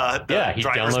downloaded the he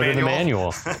downloaded the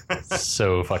manual.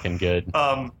 So fucking good.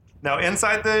 Now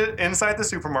inside the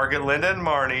supermarket, Linda and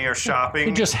Marnie are shopping.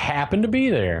 He just happened to be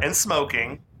there and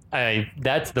smoking.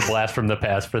 That's the blast from the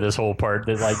past for this whole part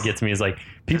that like gets me is like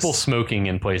people smoking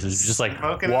in places, just like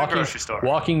smoking in the grocery store,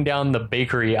 walking down the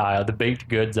bakery aisle, the baked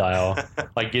goods aisle,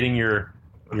 like getting your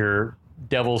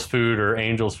devil's food or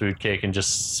angel's food cake and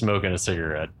just smoking a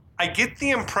cigarette. I get the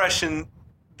impression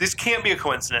this can't be a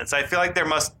coincidence. I feel like there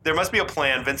must be a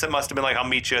plan. Vincent must have been like, I'll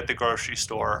meet you at the grocery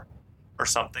store or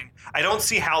something. I don't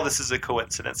see how this is a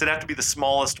coincidence. It'd have to be the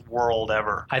smallest world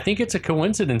ever. I think it's a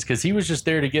coincidence because he was just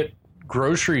there to get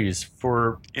groceries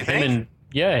for him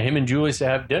and Julius to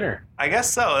have dinner. I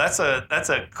guess so. That's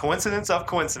a coincidence of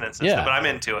coincidences. Yeah. But I'm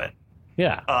into it.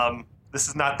 Yeah. This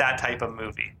is not that type of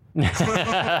movie.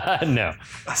 No.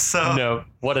 So No.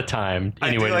 What a time. I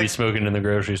Anyway, do to be like- smoking in the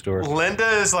grocery store. Linda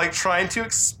is like trying to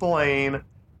explain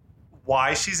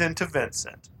why she's into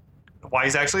Vincent, why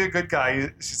he's actually a good guy.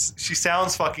 She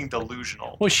sounds fucking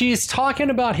delusional. Well, she's talking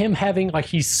about him having like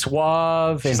he's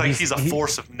suave She's and like he's a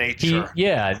force of He, nature.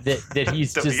 that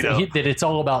he's just DeVito. that it's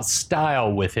all about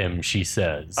style with him. She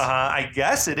says. I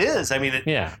guess it is. I mean,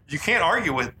 Yeah. you can't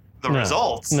argue with the No.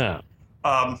 results. No.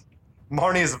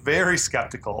 Marnie is very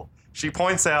skeptical. She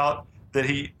points out that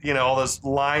he, all those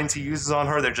lines he uses on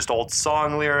her, they're just old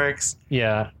song lyrics.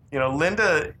 Yeah.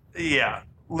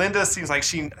 Linda seems like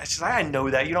she's like, I know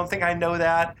that. You don't think I know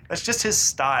that? That's just his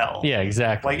style. Yeah.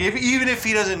 Exactly. Like even if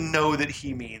he doesn't know that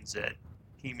he means it,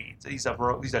 he means it. He's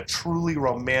a truly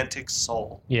romantic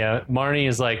soul. Yeah. Marnie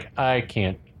is like, I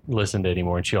can't listen to it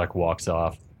anymore, and she like walks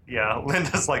off. Yeah,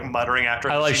 Linda's like muttering after.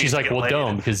 I her. like. She She's needs to like, get well, laid.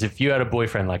 don't, because if you had a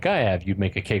boyfriend like I have, you'd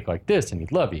make a cake like this, and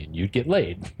he'd love you, and you'd get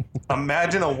laid.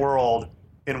 Imagine a world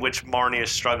in which Marnie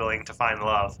is struggling to find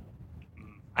love.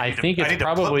 I think I it's need to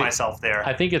probably. put myself there.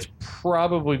 I think it's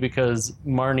probably because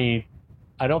Marnie.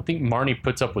 I don't think Marnie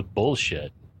puts up with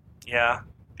bullshit. Yeah.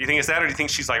 Do you think it's that, or do you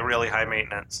think she's like really high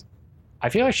maintenance? I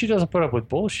feel like she doesn't put up with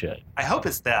bullshit. I hope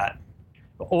it's that.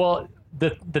 Well,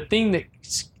 the thing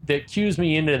that cues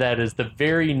me into that is the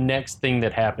very next thing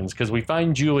that happens, because we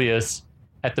find Julius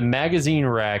at the magazine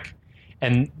rack,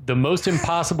 and the most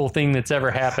impossible thing that's ever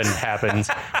happens,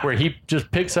 where he just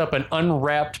picks up an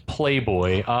unwrapped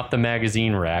Playboy off the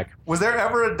magazine rack. Was there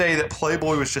ever a day that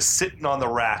Playboy was just sitting on the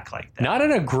rack like that? Not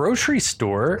in a grocery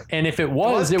store, and if it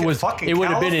was was, fucking it would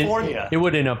have been California. it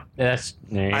would in a that's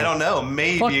I don't know.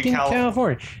 Maybe fucking a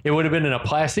California. It would have been in a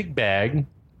plastic bag.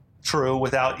 True,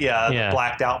 without the Yeah.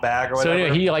 blacked out bag or So whatever.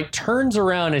 anyway, he like turns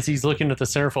around as he's looking at the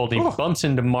centerfold, and he bumps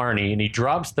into Marnie, and he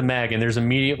drops the mag, and there's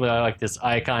immediately like this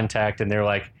eye contact, and they're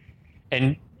like,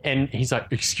 and he's like,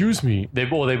 "Excuse me." They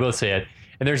both say it,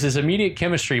 and there's this immediate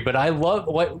chemistry. But I love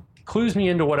what clues me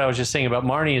into what I was just saying about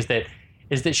Marnie is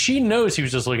that she knows he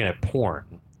was just looking at porn,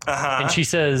 Uh-huh. and she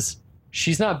says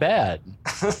she's not bad.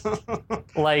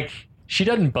 Like she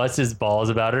doesn't bust his balls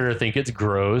about it or think it's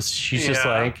gross. She's just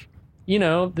Yeah. like,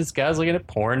 this guy's looking at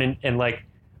porn, and like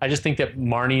I just think that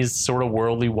Marnie's sort of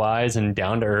worldly wise and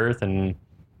down to earth, and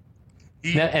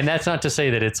that's not to say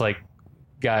that it's like,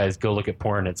 guys, go look at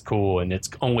porn, it's cool, and it's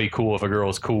only cool if a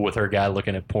girl's cool with her guy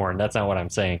looking at porn. That's not what I'm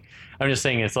saying. I'm just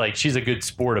saying it's like she's a good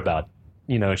sport about,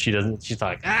 she's not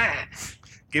like,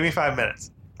 Give me 5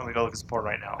 minutes. I'm gonna go look at some porn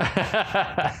right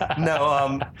now.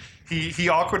 No, he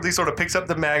awkwardly sort of picks up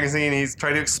the magazine. He's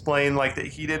trying to explain like that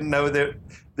he didn't know that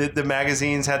the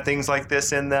magazines had things like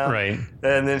this in them. Right.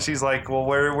 And then she's like, "Well,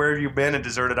 where have you been? A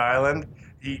deserted island?"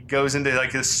 He goes into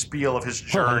like this spiel of his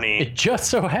journey. It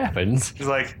just so happens. He's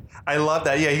like, "I love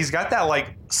that." Yeah, he's got that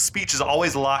like speech is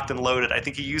always locked and loaded. I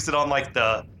think he used it on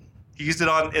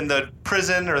in the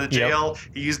prison or the jail.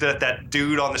 He used it at that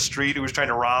dude on the street who was trying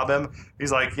to rob him.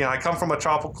 He's like, I come from a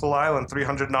tropical island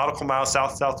 300 nautical miles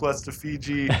southwest of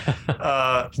Fiji.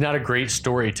 He's not a great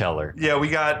storyteller. Yeah, we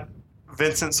got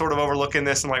Vincent sort of overlooking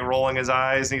this and like rolling his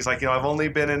eyes. And he's like, I've only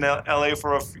been in LA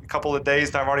for a couple of days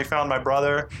and I've already found my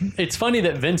brother. It's funny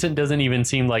that Vincent doesn't even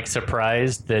seem like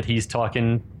surprised that he's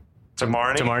talking To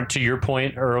Marnie. to your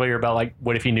point earlier about like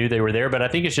what if he knew they were there, but I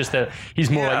think it's just that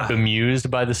he's more Yeah. like bemused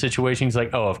by the situation. He's like,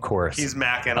 oh, of course, He's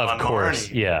macking of on course,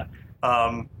 Marnie.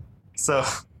 yeah. So,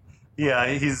 yeah,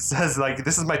 he says, like,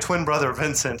 this is my twin brother,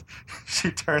 Vincent.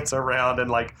 She turns around and,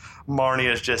 like,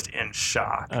 Marnie is just in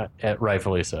shock.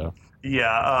 Rightfully so.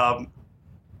 Yeah,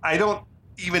 I don't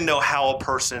even know how a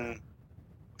person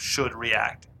should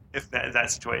react if in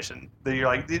that situation. That you're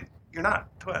like, you're not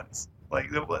twins. Like,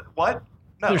 what?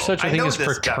 No, There's such a I thing know as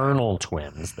this guy. fraternal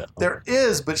twins, though. There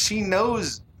is, but she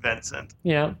knows Vincent.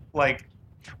 Yeah. Like,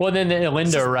 Well, then Linda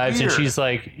is arrives and weird.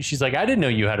 she's like, I didn't know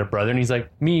you had a brother, and he's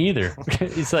like, me either.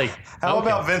 It's like, how okay.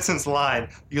 about Vincent's line?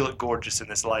 You look gorgeous in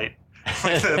this light.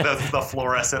 Like the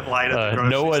fluorescent light at the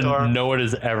grocery store. No one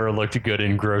has ever looked good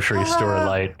in grocery store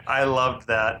light. I loved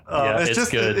that. Yeah, it's it's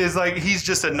just good. it's like he's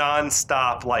just a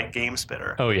non-stop like game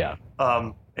spitter. Oh yeah,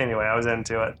 Anyway, I was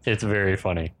into it. it's very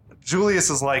funny.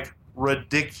 Julius is like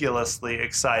ridiculously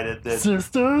excited that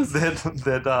Sisters.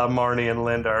 that Marnie and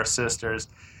Linda are sisters.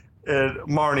 And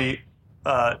Marnie,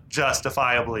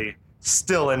 justifiably,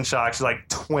 still in shock. She's like,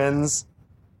 twins?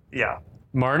 Yeah.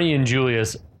 Marnie and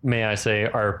Julius, may I say,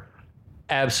 are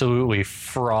absolutely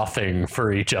frothing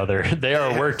for each other. They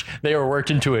are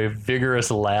worked into a vigorous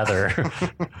lather.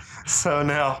 So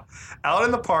now, out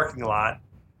in the parking lot,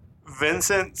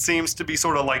 Vincent seems to be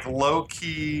sort of like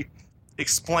low-key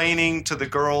explaining to the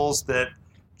girls that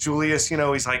Julius,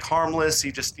 he's like harmless.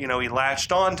 He just, he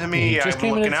latched on to me. He just I'm came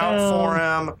into looking out for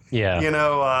town. him. Yeah.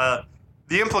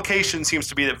 The implication seems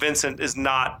to be that Vincent is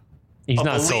not He's a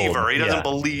not believer. sold. He doesn't Yeah.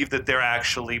 believe that they're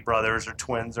actually brothers or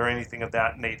twins or anything of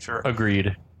that nature.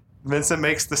 Agreed. Vincent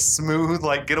makes the smooth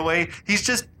getaway.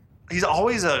 He's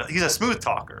always he's a smooth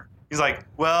talker. He's like,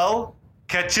 well,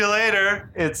 catch you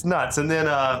later. It's nuts. And then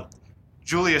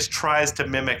Julius tries to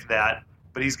mimic that,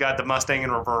 but he's got the Mustang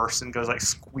in reverse and goes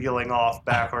squealing off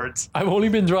backwards. I've only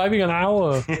been driving an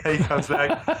hour. Yeah, he comes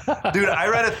back. Dude, I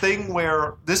read a thing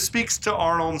where this speaks to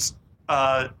Arnold's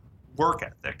work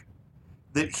ethic.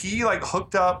 That he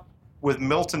hooked up with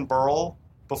Milton Berle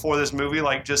before this movie,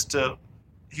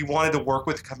 he wanted to work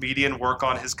with a comedian, work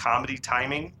on his comedy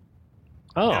timing.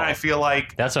 Oh, And I feel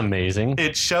like that's amazing.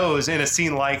 it shows in a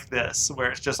scene like this,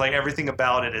 where it's just everything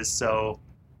about it is so,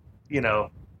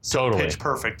 Totally. pitch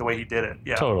perfect the way he did it.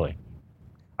 Yeah. Totally.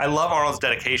 I love Arnold's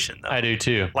dedication, though. I do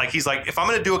too. He's if I'm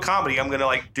going to do a comedy, I'm going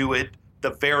to do it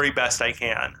the very best I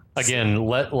can. Again,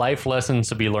 life lessons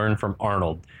to be learned from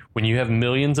Arnold. When you have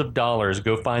millions of dollars,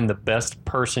 go find the best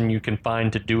person you can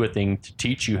find to do a thing to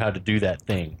teach you how to do that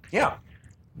thing. Yeah.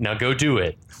 Now go do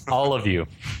it. All of you.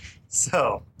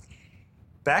 So,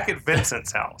 back at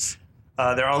Vincent's house,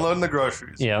 they're unloading the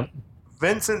groceries. Yeah.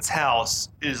 Vincent's house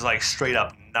is straight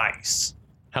up nice.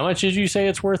 How much did you say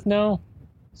it's worth now?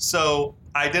 So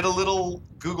I did a little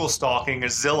Google stalking, a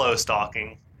Zillow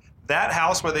stalking. That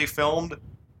house where they filmed,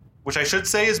 which I should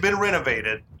say has been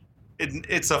renovated,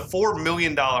 it's a $4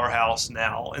 million house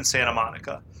now in Santa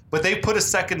Monica. But they put a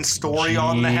second story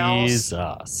on the house.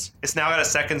 Jesus. It's now got a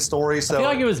second story. So I feel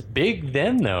like it was big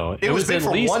then, though. it was big at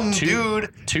for least one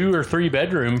dude. 2 or 3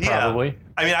 bedroom, Yeah. probably.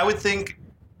 I mean, I would think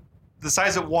the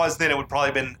size it was then, it would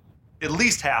probably been at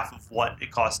least half of what it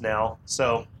costs now.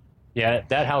 So Yeah,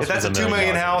 that house if that's was a $2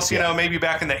 million $1 house, yeah. maybe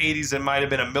back in the 80s, it might have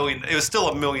been $1 million. It was still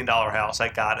 $1 million house, I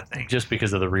gotta think. Just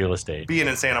because of the real estate. Being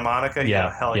in Santa Monica,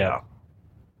 Yeah, hell yeah.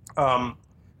 yeah.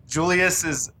 Julius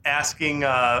is asking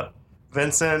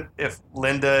Vincent if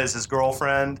Linda is his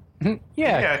girlfriend.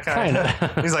 yeah, kind kind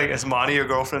of. of. He's like, is Monty your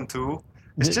girlfriend too?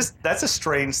 It's just, that's a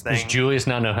strange Does thing. Julius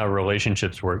not know how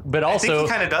relationships work? But I think also, he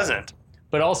kind of doesn't.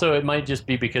 but also, it might just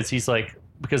be because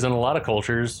because in a lot of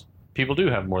cultures, people do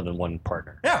have more than one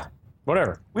partner. Yeah.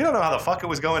 Whatever. We don't know how the fuck it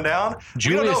was going down.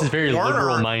 Julius We don't know is very Werner-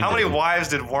 liberal-minded. How many wives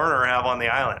did Werner have on the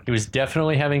island? He was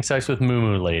definitely having sex with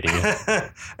Moo Lady.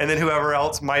 And then whoever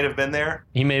else might have been there.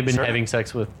 He may have been Sure. having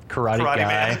sex with Karate Karate Guy.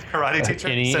 man, karate teacher,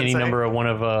 Any sensei. number of one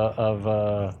of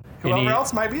Whoever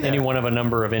else might be there. Any one of a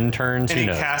number of interns. Any Who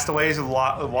knows? castaways who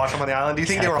watch them on the island? Do you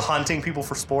think they were hunting people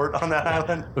for sport on that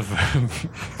island?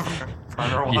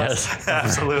 Werner was. Yes.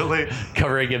 Absolutely.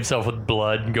 Covering himself with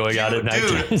blood and going out at night.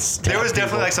 Dude, to stab there was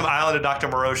definitely people. some Island of Dr.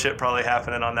 Moreau shit probably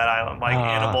happening on that island.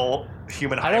 Animal,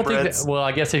 human I don't hybrids. think that, well,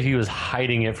 I guess if he was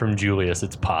hiding it from Julius,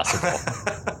 it's possible.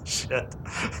 Shit.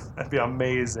 That'd be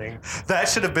amazing. That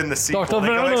should have been the sequel. Dr. They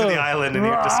go back to Werner. the island and he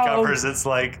Wow. discovers it's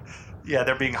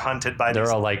they're being hunted by They're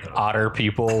these all like otter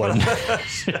people and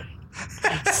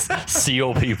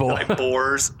seal people.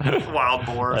 boars, wild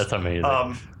boars. That's amazing.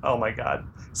 Oh my god.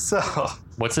 So,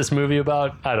 What's this movie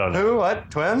about? I don't know. who?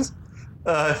 What? Twins?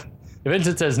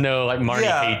 Vincent says no, like Marty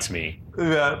Yeah. hates me.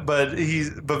 Yeah, but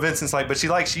Vincent's like, but she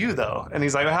likes you though, and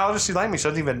he's like, how does she like me? She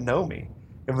doesn't even know me.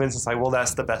 And Vincent's like, well,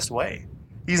 that's the best way.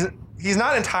 He's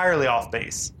not entirely off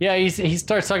base. Yeah, he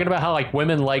starts talking about how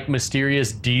women like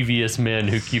mysterious, devious men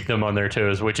who keep them on their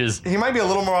toes, which is He might be a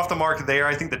little more off the mark there.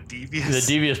 I think the devious.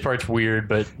 the devious part's weird,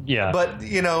 but yeah, But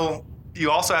you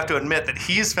also have to admit that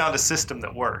he's found a system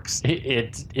that works.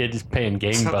 it is paying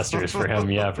gangbusters for him.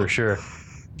 Yeah, for sure.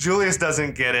 Julius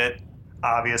doesn't get it.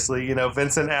 Obviously,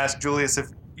 Vincent asked Julius if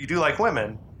you do like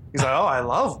women. He's like, oh, I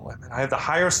love women. I have the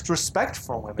highest respect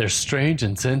for women. They're strange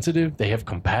and sensitive. They have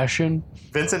compassion.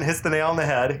 Vincent hits the nail on the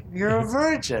head. You're a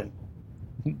virgin.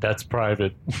 That's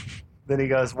private. Then he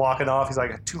goes walking off. He's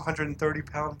like a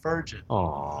 230-pound virgin.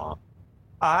 Aww.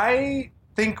 I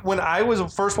think when I was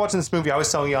first watching this movie, I was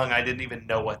so young I didn't even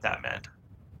know what that meant.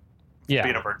 Being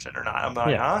Yeah, a virgin or not. I'm like,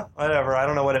 Yeah. huh? Whatever. I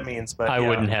don't know what it means, but I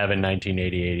wouldn't have in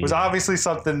 1988. It was obviously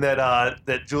something that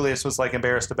that Julius was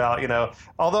embarrassed about,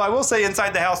 Although I will say,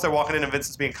 inside the house, they're walking in and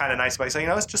Vincent's being kind of nice about it, saying,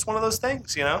 it's just one of those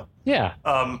things, Yeah,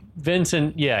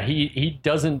 Vincent. Yeah, he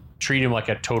doesn't treat him like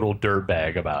a total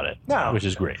dirtbag about it. No. which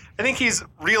is great. I think he's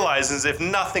realizes, if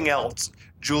nothing else,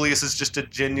 Julius is just a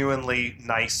genuinely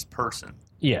nice person.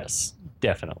 Yes,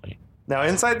 definitely. Now,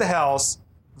 inside the house,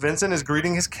 Vincent is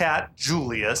greeting his cat,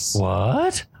 Julius.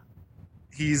 What?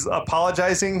 He's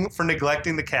apologizing for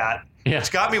neglecting the cat. Yeah.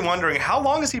 Which got me wondering, how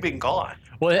long has he been gone?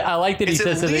 Well, I like that he It's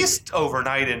says at that least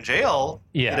overnight in jail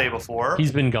Yeah. the day before.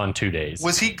 he's been gone 2 days.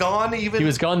 Was he gone even? He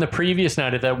was gone the previous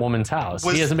night at that woman's house.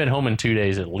 Was- He hasn't been home in 2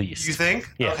 days at least. You think?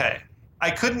 Yeah. Okay.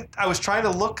 I was trying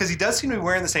to look because he does seem to be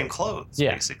wearing the same clothes,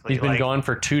 Yeah, basically. he's been gone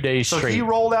for 2 days So straight. he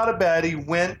rolled out of bed. He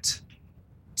went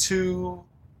to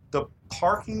the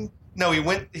parking. No,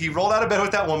 he rolled out of bed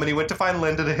with that woman. He went to find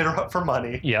Linda to hit her up for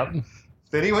money. Yep,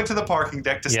 Then he went to the parking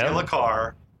deck to Yep. steal a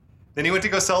car. Then he went to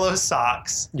go sell those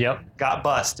socks. yep. Got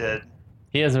busted.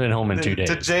 He hasn't been home in 2 Then days.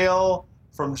 to jail.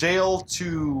 From jail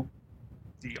to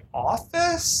the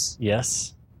office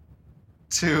Yes,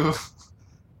 to.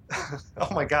 Oh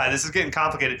my God, this is getting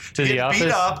complicated. to the Get office.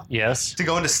 Beat up Yes, to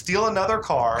go in to steal another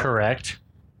car. correct.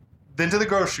 Then to the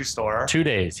grocery store. 2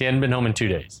 days. He hadn't been home in 2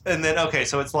 days. And then, okay,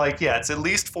 so it's like, yeah, it's at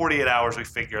least 48 hours we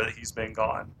figure that he's been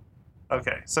gone.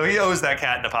 Okay, so he owes that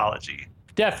cat an apology.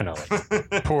 Definitely.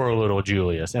 Poor little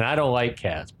Julius. And I don't like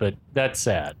cats, but that's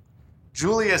sad.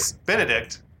 Julius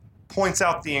Benedict points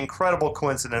out the incredible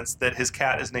coincidence that his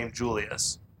cat is named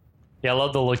Julius. Yeah, I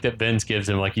love the look that Vince gives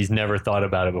him, like he's never thought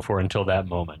about it before until that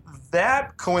moment.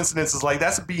 That coincidence is like,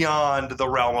 that's beyond the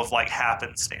realm of like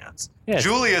happenstance. Yeah.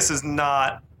 Julius is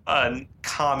not a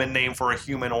common name for a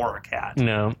human or a cat.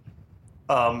 No.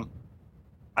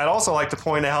 I'd also like to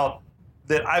point out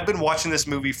that I've been watching this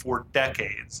movie for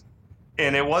decades,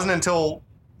 and it wasn't until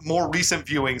more recent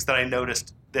viewings that I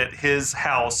noticed that his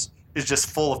house is just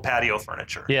full of patio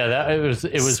furniture. Yeah, it was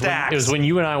Stacks. it was when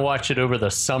you and I watched it over the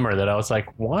summer that I was like,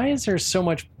 why is there so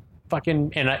much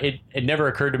fucking? And it never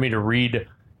occurred to me to read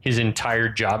his entire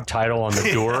job title on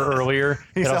the door earlier.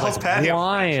 He And I was sells like, patio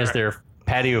why is furniture. there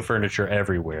patio furniture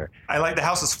everywhere? I like the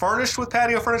house is furnished with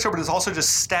patio furniture, but it's also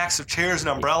just stacks of chairs and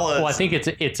umbrellas. Well, I think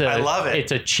it's I love it.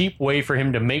 It's a cheap way for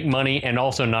him to make money and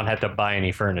also not have to buy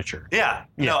any furniture. Yeah.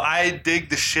 Yeah. No, I dig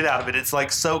the shit out of it. It's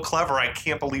like so clever. I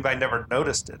can't believe I never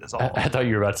noticed it. Is all. I thought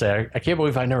you were about to say, I can't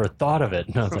believe I never thought of it.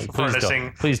 And I was like,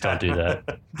 Furnishing. please don't do that.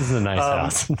 This is a nice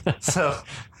house. So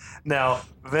now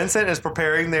Vincent is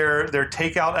preparing their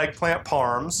takeout eggplant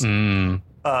parms.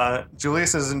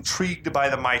 Julius is intrigued by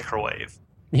the microwave.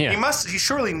 Yeah. He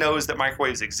surely knows that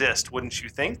microwaves exist, wouldn't you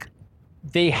think?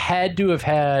 They had to have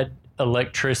had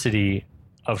electricity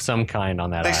of some kind on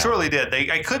that They island. surely did.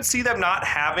 I could see them not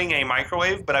having a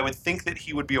microwave, but I would think that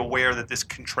he would be aware that this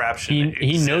contraption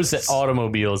He knows that exists.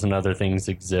 automobiles and other things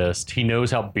exist. He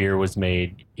knows how beer was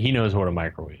made. He knows what a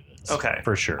microwave is. Okay.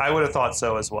 For sure. I would have thought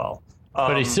so as well.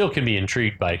 But he still can be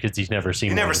intrigued by it because he's never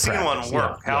seen You've one. never in seen practice. one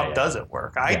work. Yeah, How yeah. does it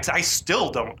work? Yeah. I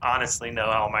still don't honestly know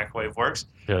how a microwave works.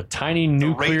 The tiny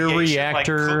nuclear radiation, like,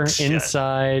 reactor cooks shit.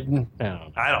 inside.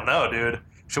 No. I don't know, dude.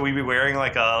 Should we be wearing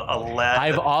like a lead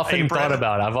I've often apron? thought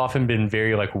about it. I've often been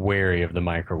very wary of the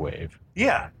microwave.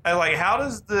 Yeah. I like, how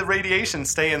does the radiation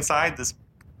stay inside this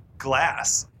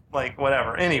glass? Like,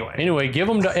 whatever. Anyway, give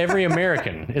them to every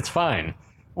American. It's fine.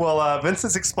 Well,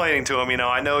 Vincent's explaining to him,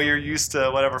 I know you're used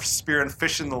to whatever spearing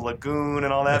fish in the lagoon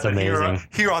and all that, That's but amazing.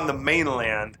 here on the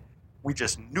mainland, we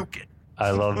just nuke it.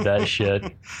 I love that shit.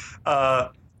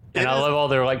 And I love all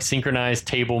their like synchronized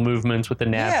table movements with the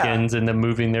napkins and them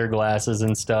moving their glasses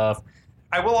and stuff.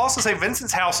 I will also say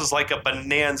Vincent's house is like a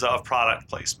bonanza of product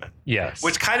placement, Yes.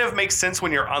 which kind of makes sense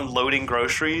when you're unloading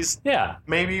groceries, yeah.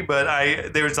 maybe.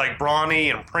 But there was like Brawny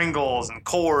and Pringles and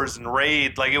Coors and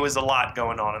Raid. Like, it was a lot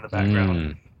going on in the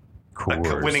background. A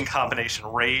Coors. winning combination,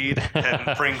 Raid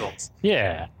and Pringles.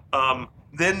 Yeah.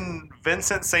 Then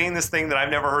Vincent saying this thing that I've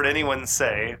never heard anyone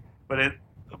say,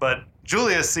 but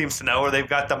Julius seems to know, or they've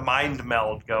got the mind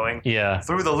meld going Yeah.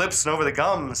 through the lips and over the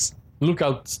gums. Look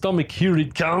out, stomach, here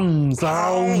it comes.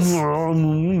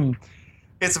 I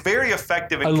It's very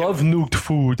effective. love nuked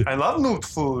food. I love nuked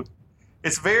food.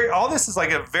 All this is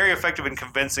like a very effective in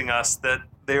convincing us that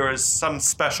there is some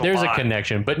special There's a bond.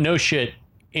 connection, but no shit.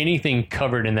 Anything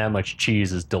covered in that much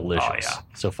cheese is delicious. Oh, yeah.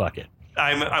 So fuck it.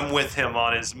 I'm with him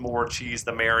on his more cheese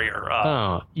the merrier.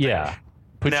 Oh, yeah.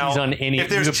 Put Now, cheese on any. if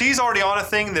there's you could- cheese already on a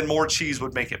thing, then more cheese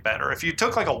would make it better. If you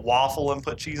took like a waffle and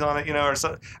put cheese on it, or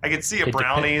so, I could see a It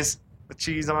brownies with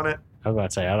cheese on it. I was about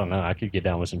to say, I don't know. I could get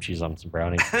down with some cheese on some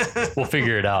brownies. We'll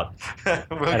figure it out.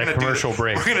 We're At a commercial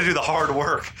break. We're gonna do the hard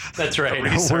work. That's right.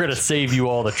 research. We're going to save you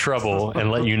all the trouble and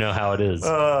let you know how it is.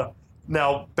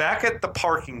 Now, back at the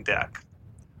parking deck,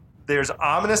 there's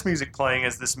ominous music playing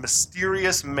as this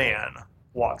mysterious man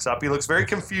walks up. He looks very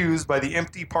confused by the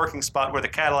empty parking spot where the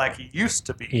Cadillac used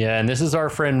to be. Yeah, and this is our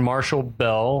friend Marshall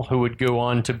Bell, who would go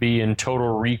on to be in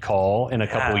Total Recall in a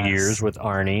couple Yes. years with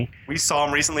Arnie. We saw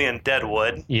him recently in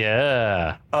Deadwood.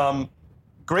 Yeah.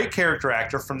 Great character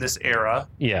actor from this era.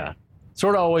 Yeah.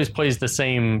 Sort of always plays the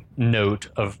same note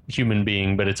of human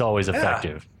being, but it's always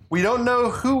effective. We don't know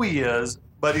who he is,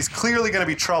 but he's clearly going to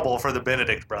be trouble for the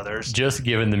Benedict brothers. Just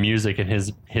given the music and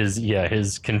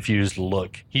his confused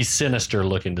look. He's sinister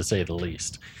looking, to say the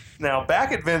least. Now,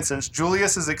 back at Vincent's,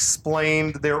 Julius has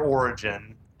explained their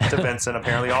origin to Vincent,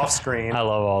 apparently off screen. I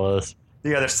love all this.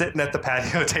 Yeah, they're sitting at the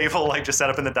patio table, like just set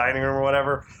up in the dining room or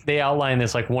whatever. They outline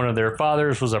this like one of their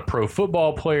fathers was a pro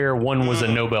football player, one was a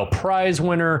Nobel Prize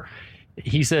winner.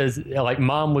 He says, like,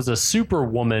 mom was a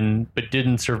superwoman but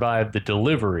didn't survive the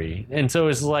delivery. And so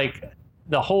it's like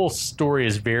the whole story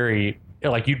is very,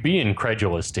 like, you'd be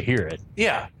incredulous to hear it.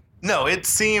 Yeah. No, it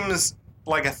seems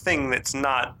like a thing that's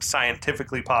not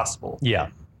scientifically possible. Yeah.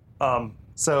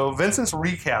 So Vincent's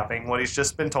recapping what he's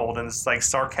just been told in this like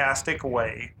sarcastic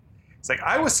way. It's like,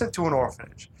 I was sent to an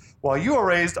orphanage while you were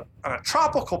raised on a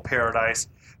tropical paradise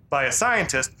by a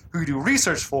scientist who you do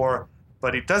research for,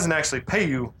 but he doesn't actually pay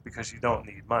you because you don't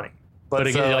need money. But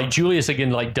again, like Julius again,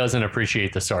 like doesn't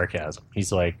appreciate the sarcasm.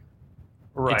 He's like,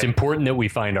 right. It's important that we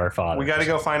find our father. We got to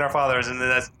go find our fathers. And then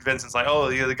that's Vincent's like, oh,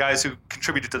 you're the guys who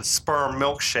contributed to the sperm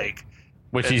milkshake.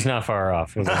 Which he's not far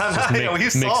off. It was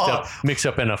just mixed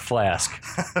up in a flask.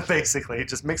 Basically,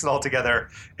 just mix it all together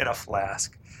in a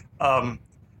flask.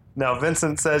 Now,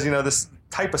 Vincent says, this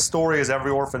type of story is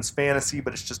every orphan's fantasy,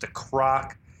 but it's just a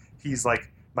crock. He's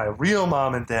like, my real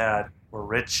mom and dad were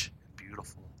rich and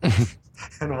beautiful.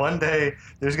 And one day,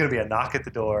 there's going to be a knock at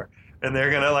the door. And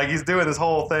they're going to, like, he's doing this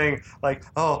whole thing, like,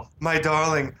 oh, my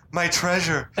darling, my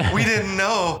treasure. We didn't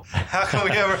know. How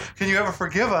can you ever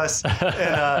forgive us?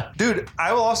 And, dude,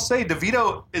 I will also say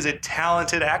DeVito is a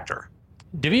talented actor.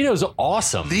 DeVito's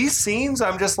awesome. These scenes,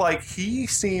 I'm just like, he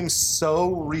seems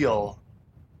so real.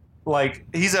 Like,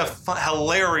 he's a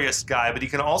hilarious guy, but he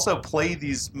can also play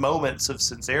these moments of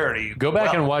sincerity. Go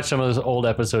back and watch some of those old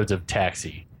episodes of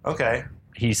Taxi. Okay.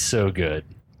 He's so good.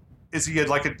 Is he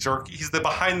like a jerk? He's the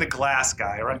behind the glass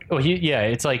guy, right? Oh,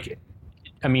 it's like,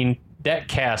 I mean, that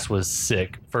cast was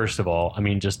sick, first of all. I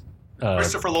mean, just...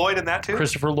 Christopher Lloyd in that, too?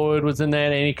 Christopher Lloyd was in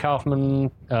that. Andy Kaufman,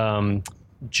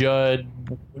 Judd...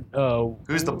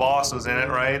 Who's the boss was in it,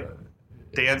 right?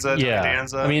 Danza, yeah.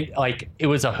 Danza. I mean, like, it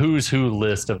was a who's who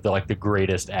list of the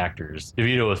greatest actors.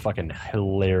 DeVito was fucking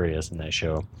hilarious in that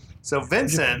show. So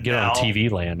Vincent get on TV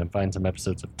Land and find some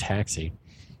episodes of Taxi.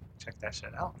 Check that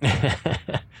shit out.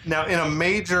 Now, in a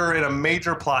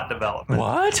major plot development,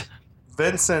 what?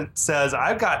 Vincent says,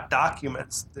 "I've got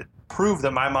documents that prove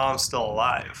that my mom's still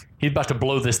alive." He's about to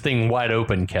blow this thing wide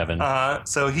open, Kevin.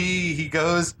 So he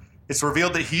goes. It's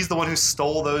revealed that he's the one who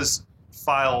stole those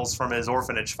files from his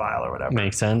orphanage file or whatever.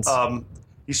 Makes sense.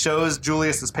 He shows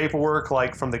Julius this paperwork,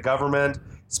 like, from the government.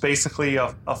 It's basically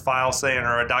a file saying,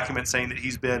 or a document saying that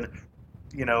he's been,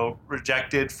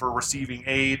 rejected for receiving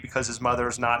aid because his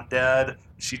mother's not dead.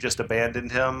 She just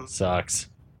abandoned him. Sucks.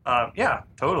 Yeah,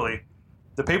 totally.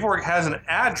 The paperwork has an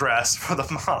address for the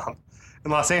mom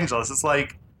in Los Angeles. It's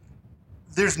like,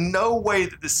 there's no way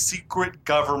that the secret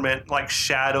government, like,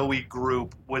 shadowy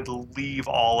group would leave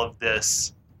all of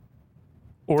this.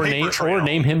 Or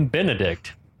name him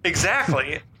Benedict.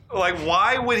 Exactly. Like,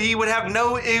 why would he have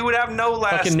no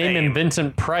last Fucking name name. him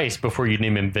Vincent Price before you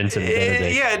name him Vincent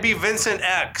Benedict. Yeah, it'd be Vincent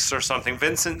X or something.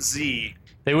 Vincent Z.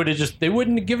 They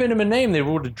wouldn't have given him a name. They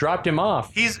would have dropped him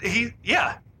off.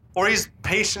 Or he's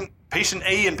patient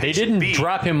A and patient B. They didn't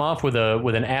drop him off with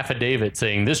an affidavit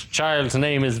saying this child's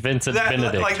name is Vincent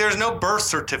Benedict. Like, there's no birth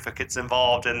certificates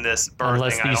involved in this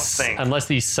birthing, I don't think. Unless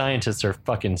these scientists are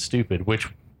fucking stupid, which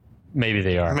maybe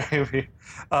they are. Maybe.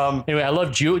 Anyway, I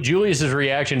love Julius's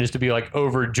reaction is to be like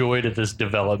overjoyed at this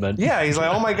development. Yeah, he's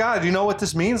like, oh my God, you know what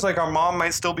this means? Like, our mom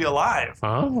might still be alive.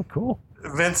 Oh, cool.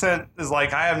 Vincent is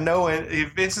like,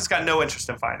 Vincent's got no interest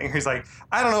in fighting. He's like,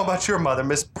 I don't know about your mother,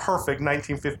 Miss Perfect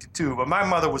 1952, but my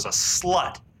mother was a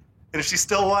slut. And if she's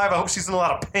still alive, I hope she's in a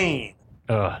lot of pain.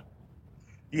 Ugh.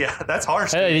 Yeah, that's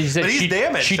harsh. He said, but he's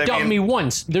damaged. She dumped me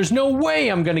once. There's no way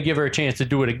I'm going to give her a chance to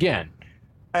do it again.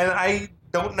 And I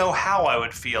don't know how I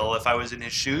would feel if I was in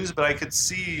his shoes, but I could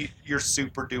see you're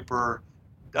super duper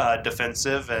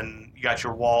defensive and you got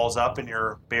your walls up and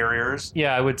your barriers.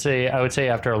 Yeah, I would say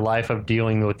after a life of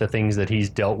dealing with the things that he's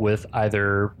dealt with,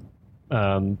 either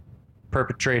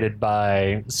perpetrated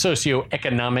by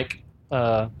socioeconomic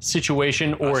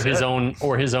situation or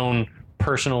his own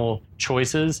personal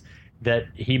choices, that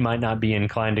he might not be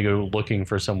inclined to go looking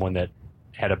for someone that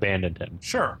had abandoned him.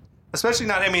 Sure. Especially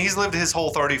not, he's lived his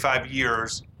whole 35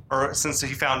 years, or since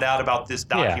he found out about this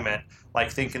document, like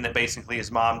thinking that basically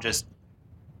his mom just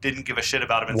didn't give a shit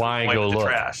about him and threw him away with the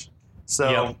trash.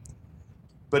 So,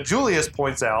 But Julius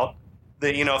points out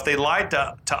that, if they lied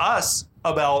to us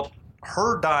about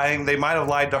her dying, they might have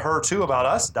lied to her too about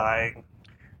us dying.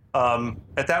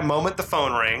 At that moment, the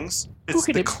phone rings. Who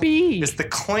could it be? It's the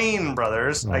Klein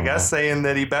brothers, I Oh. guess, saying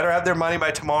that he better have their money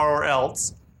by tomorrow or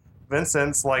else.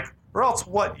 Vincent's like, or else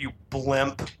what, you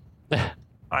blimp?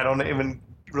 I don't even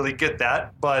really get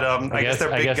that, but I guess they're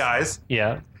big guys.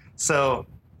 Yeah. So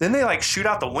then they like shoot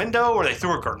out the window, or they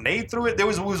threw a grenade through it. It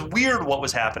was weird what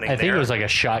was happening. I think it was like a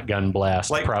shotgun blast,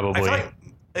 like, probably. I feel like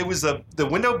it was the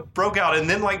window broke out, and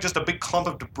then like just a big clump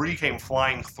of debris came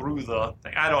flying through the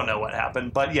thing. I don't know what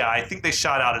happened, but yeah, I think they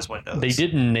shot out his windows. They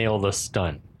didn't nail the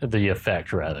stunt, the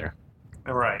effect, rather.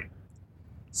 Right.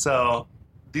 So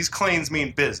these claims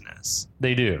mean business.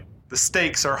 They do. The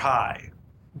stakes are high.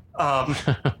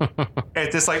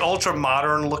 At this like ultra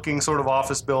modern looking sort of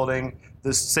office building,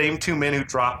 the same two men who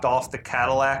dropped off the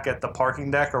Cadillac at the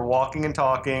parking deck are walking and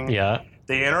talking. Yeah.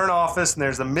 They enter an office, and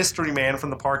there's a mystery man from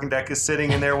the parking deck is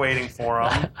sitting in there waiting for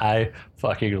them. I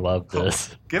fucking love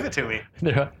this. Give it to me.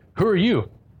 Who are you?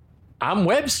 I'm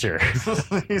Webster.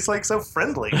 He's like so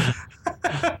friendly.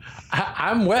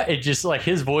 I'm It just like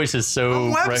his voice is so.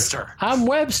 I'm Webster. I'm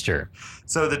Webster.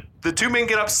 So the two men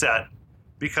get upset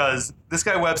because this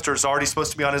guy Webster is already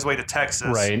supposed to be on his way to Texas.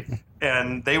 Right.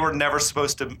 And they were never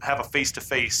supposed to have a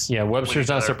face-to-face. Yeah, Webster's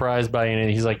not surprised by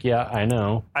anything. He's like, yeah, I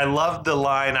know. I love the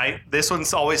line. This one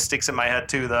always sticks in my head,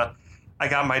 too. I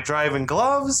got my driving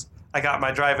gloves. I got my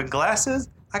driving glasses.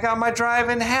 I got my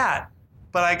driving hat.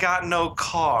 But I got no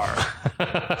car.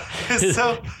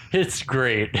 It's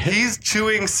great. He's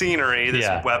chewing scenery, this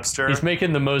Webster. He's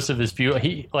making the most of his fuel.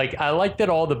 I like that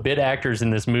all the bit actors in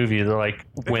this movie, they're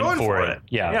went for it.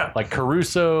 Yeah. Like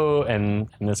Caruso and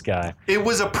this guy. It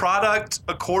was a product,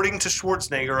 according to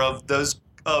Schwarzenegger,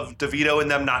 of DeVito and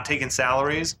them not taking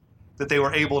salaries, that they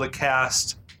were able to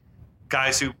cast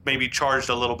guys who maybe charged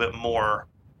a little bit more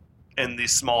in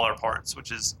these smaller parts,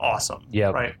 which is awesome. Yeah.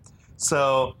 Right.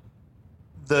 So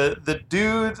the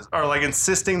dudes are like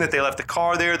insisting that they left the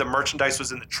car there. The merchandise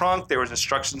was in the trunk. There was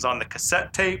instructions on the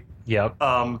cassette tape. Yep.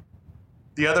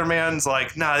 The other man's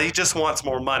like, nah, he just wants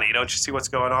more money. Don't you see what's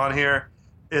going on here?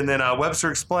 And then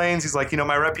Webster explains, he's like,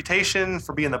 my reputation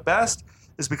for being the best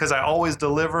is because I always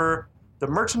deliver the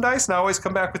merchandise and I always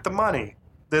come back with the money.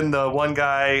 Then the one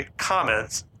guy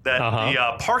comments that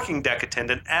the parking deck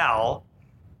attendant, Al,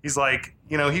 he's like,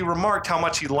 he remarked how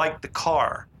much he liked the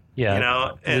car.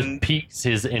 Yeah. And it piques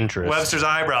his interest. Webster's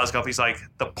eyebrows go up. He's like,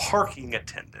 the parking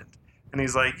attendant. And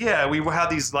he's like, yeah, we had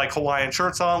these like Hawaiian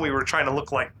shirts on. We were trying to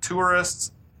look like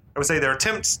tourists. I would say their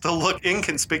attempts to look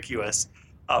inconspicuous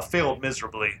failed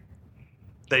miserably.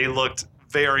 They looked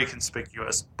very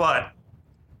conspicuous. But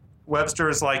Webster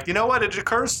is like, you know what? It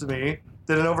occurs to me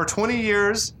that in over 20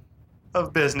 years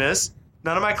of business,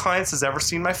 none of my clients has ever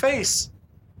seen my face.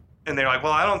 And they're like,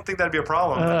 well, I don't think that'd be a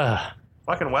problem.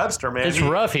 Fucking Webster, man. It's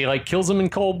rough. He kills him in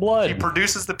cold blood. He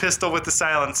produces the pistol with the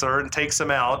silencer and takes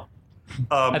him out.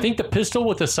 I think the pistol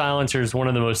with the silencer is one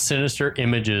of the most sinister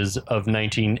images of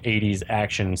 1980s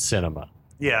action cinema.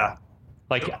 Yeah.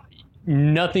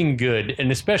 Nothing good.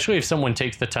 And especially if someone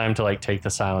takes the time to take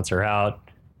the silencer out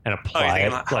and apply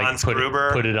it. Hans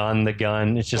Gruber? Put it on the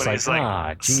gun. It's just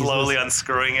Jesus. Slowly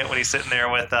unscrewing it when he's sitting there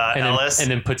with Ellis.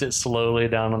 And then puts it slowly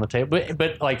down on the table.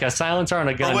 But a silencer on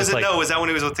a gun. Was that when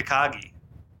he was with Takagi?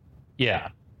 Yeah.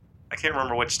 I can't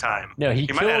remember which time. No, he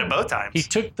might have had it both times. He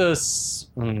took that's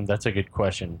a good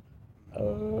question.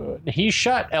 He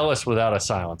shot Ellis without a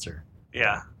silencer.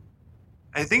 Yeah.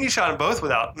 I think he shot him both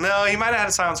without. No, he might have had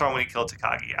a silencer on when he killed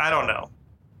Takagi. I don't know.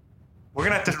 We're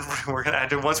gonna have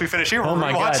to once we finish here. Oh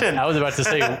my watching. God! I was about to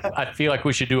say. I feel like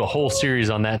we should do a whole series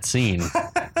on that scene.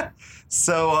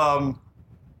 So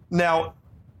now,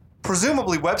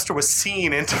 presumably Webster was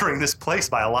seen entering this place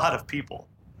by a lot of people,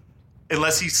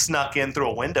 unless he snuck in through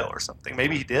a window or something.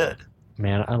 Maybe he did.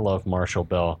 Man, I love Marshall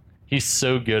Bell. He's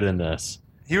so good in this.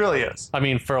 He really is. I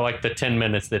mean, for the 10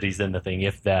 minutes that he's in the thing,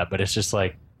 if that. But it's just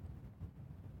like,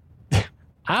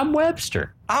 I'm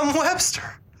Webster. I'm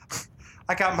Webster.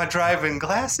 I got my driving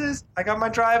glasses. I got my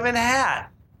driving hat.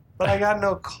 But I got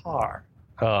no car.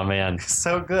 Oh, man.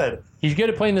 So good. He's good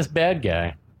at playing this bad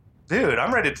guy. Dude,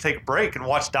 I'm ready to take a break and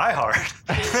watch Die Hard.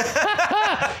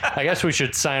 I guess we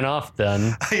should sign off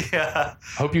then. Yeah.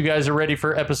 Hope you guys are ready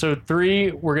for episode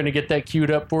 3. We're going to get that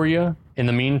queued up for you. In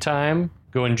the meantime,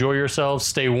 go enjoy yourselves.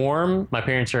 Stay warm. My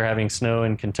parents are having snow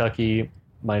in Kentucky.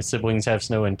 My siblings have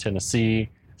snow in Tennessee.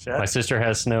 Shit. My sister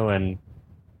has snow in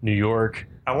New York.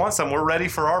 I want some. We're ready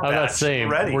for our batch. I was saying,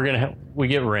 we're ready. We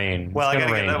get rain. Well,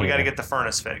 we got to get the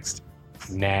furnace fixed.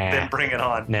 Nah. Then bring it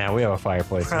on. Nah, we have a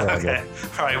fireplace. Okay.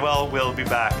 All right. Well, we'll be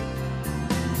back.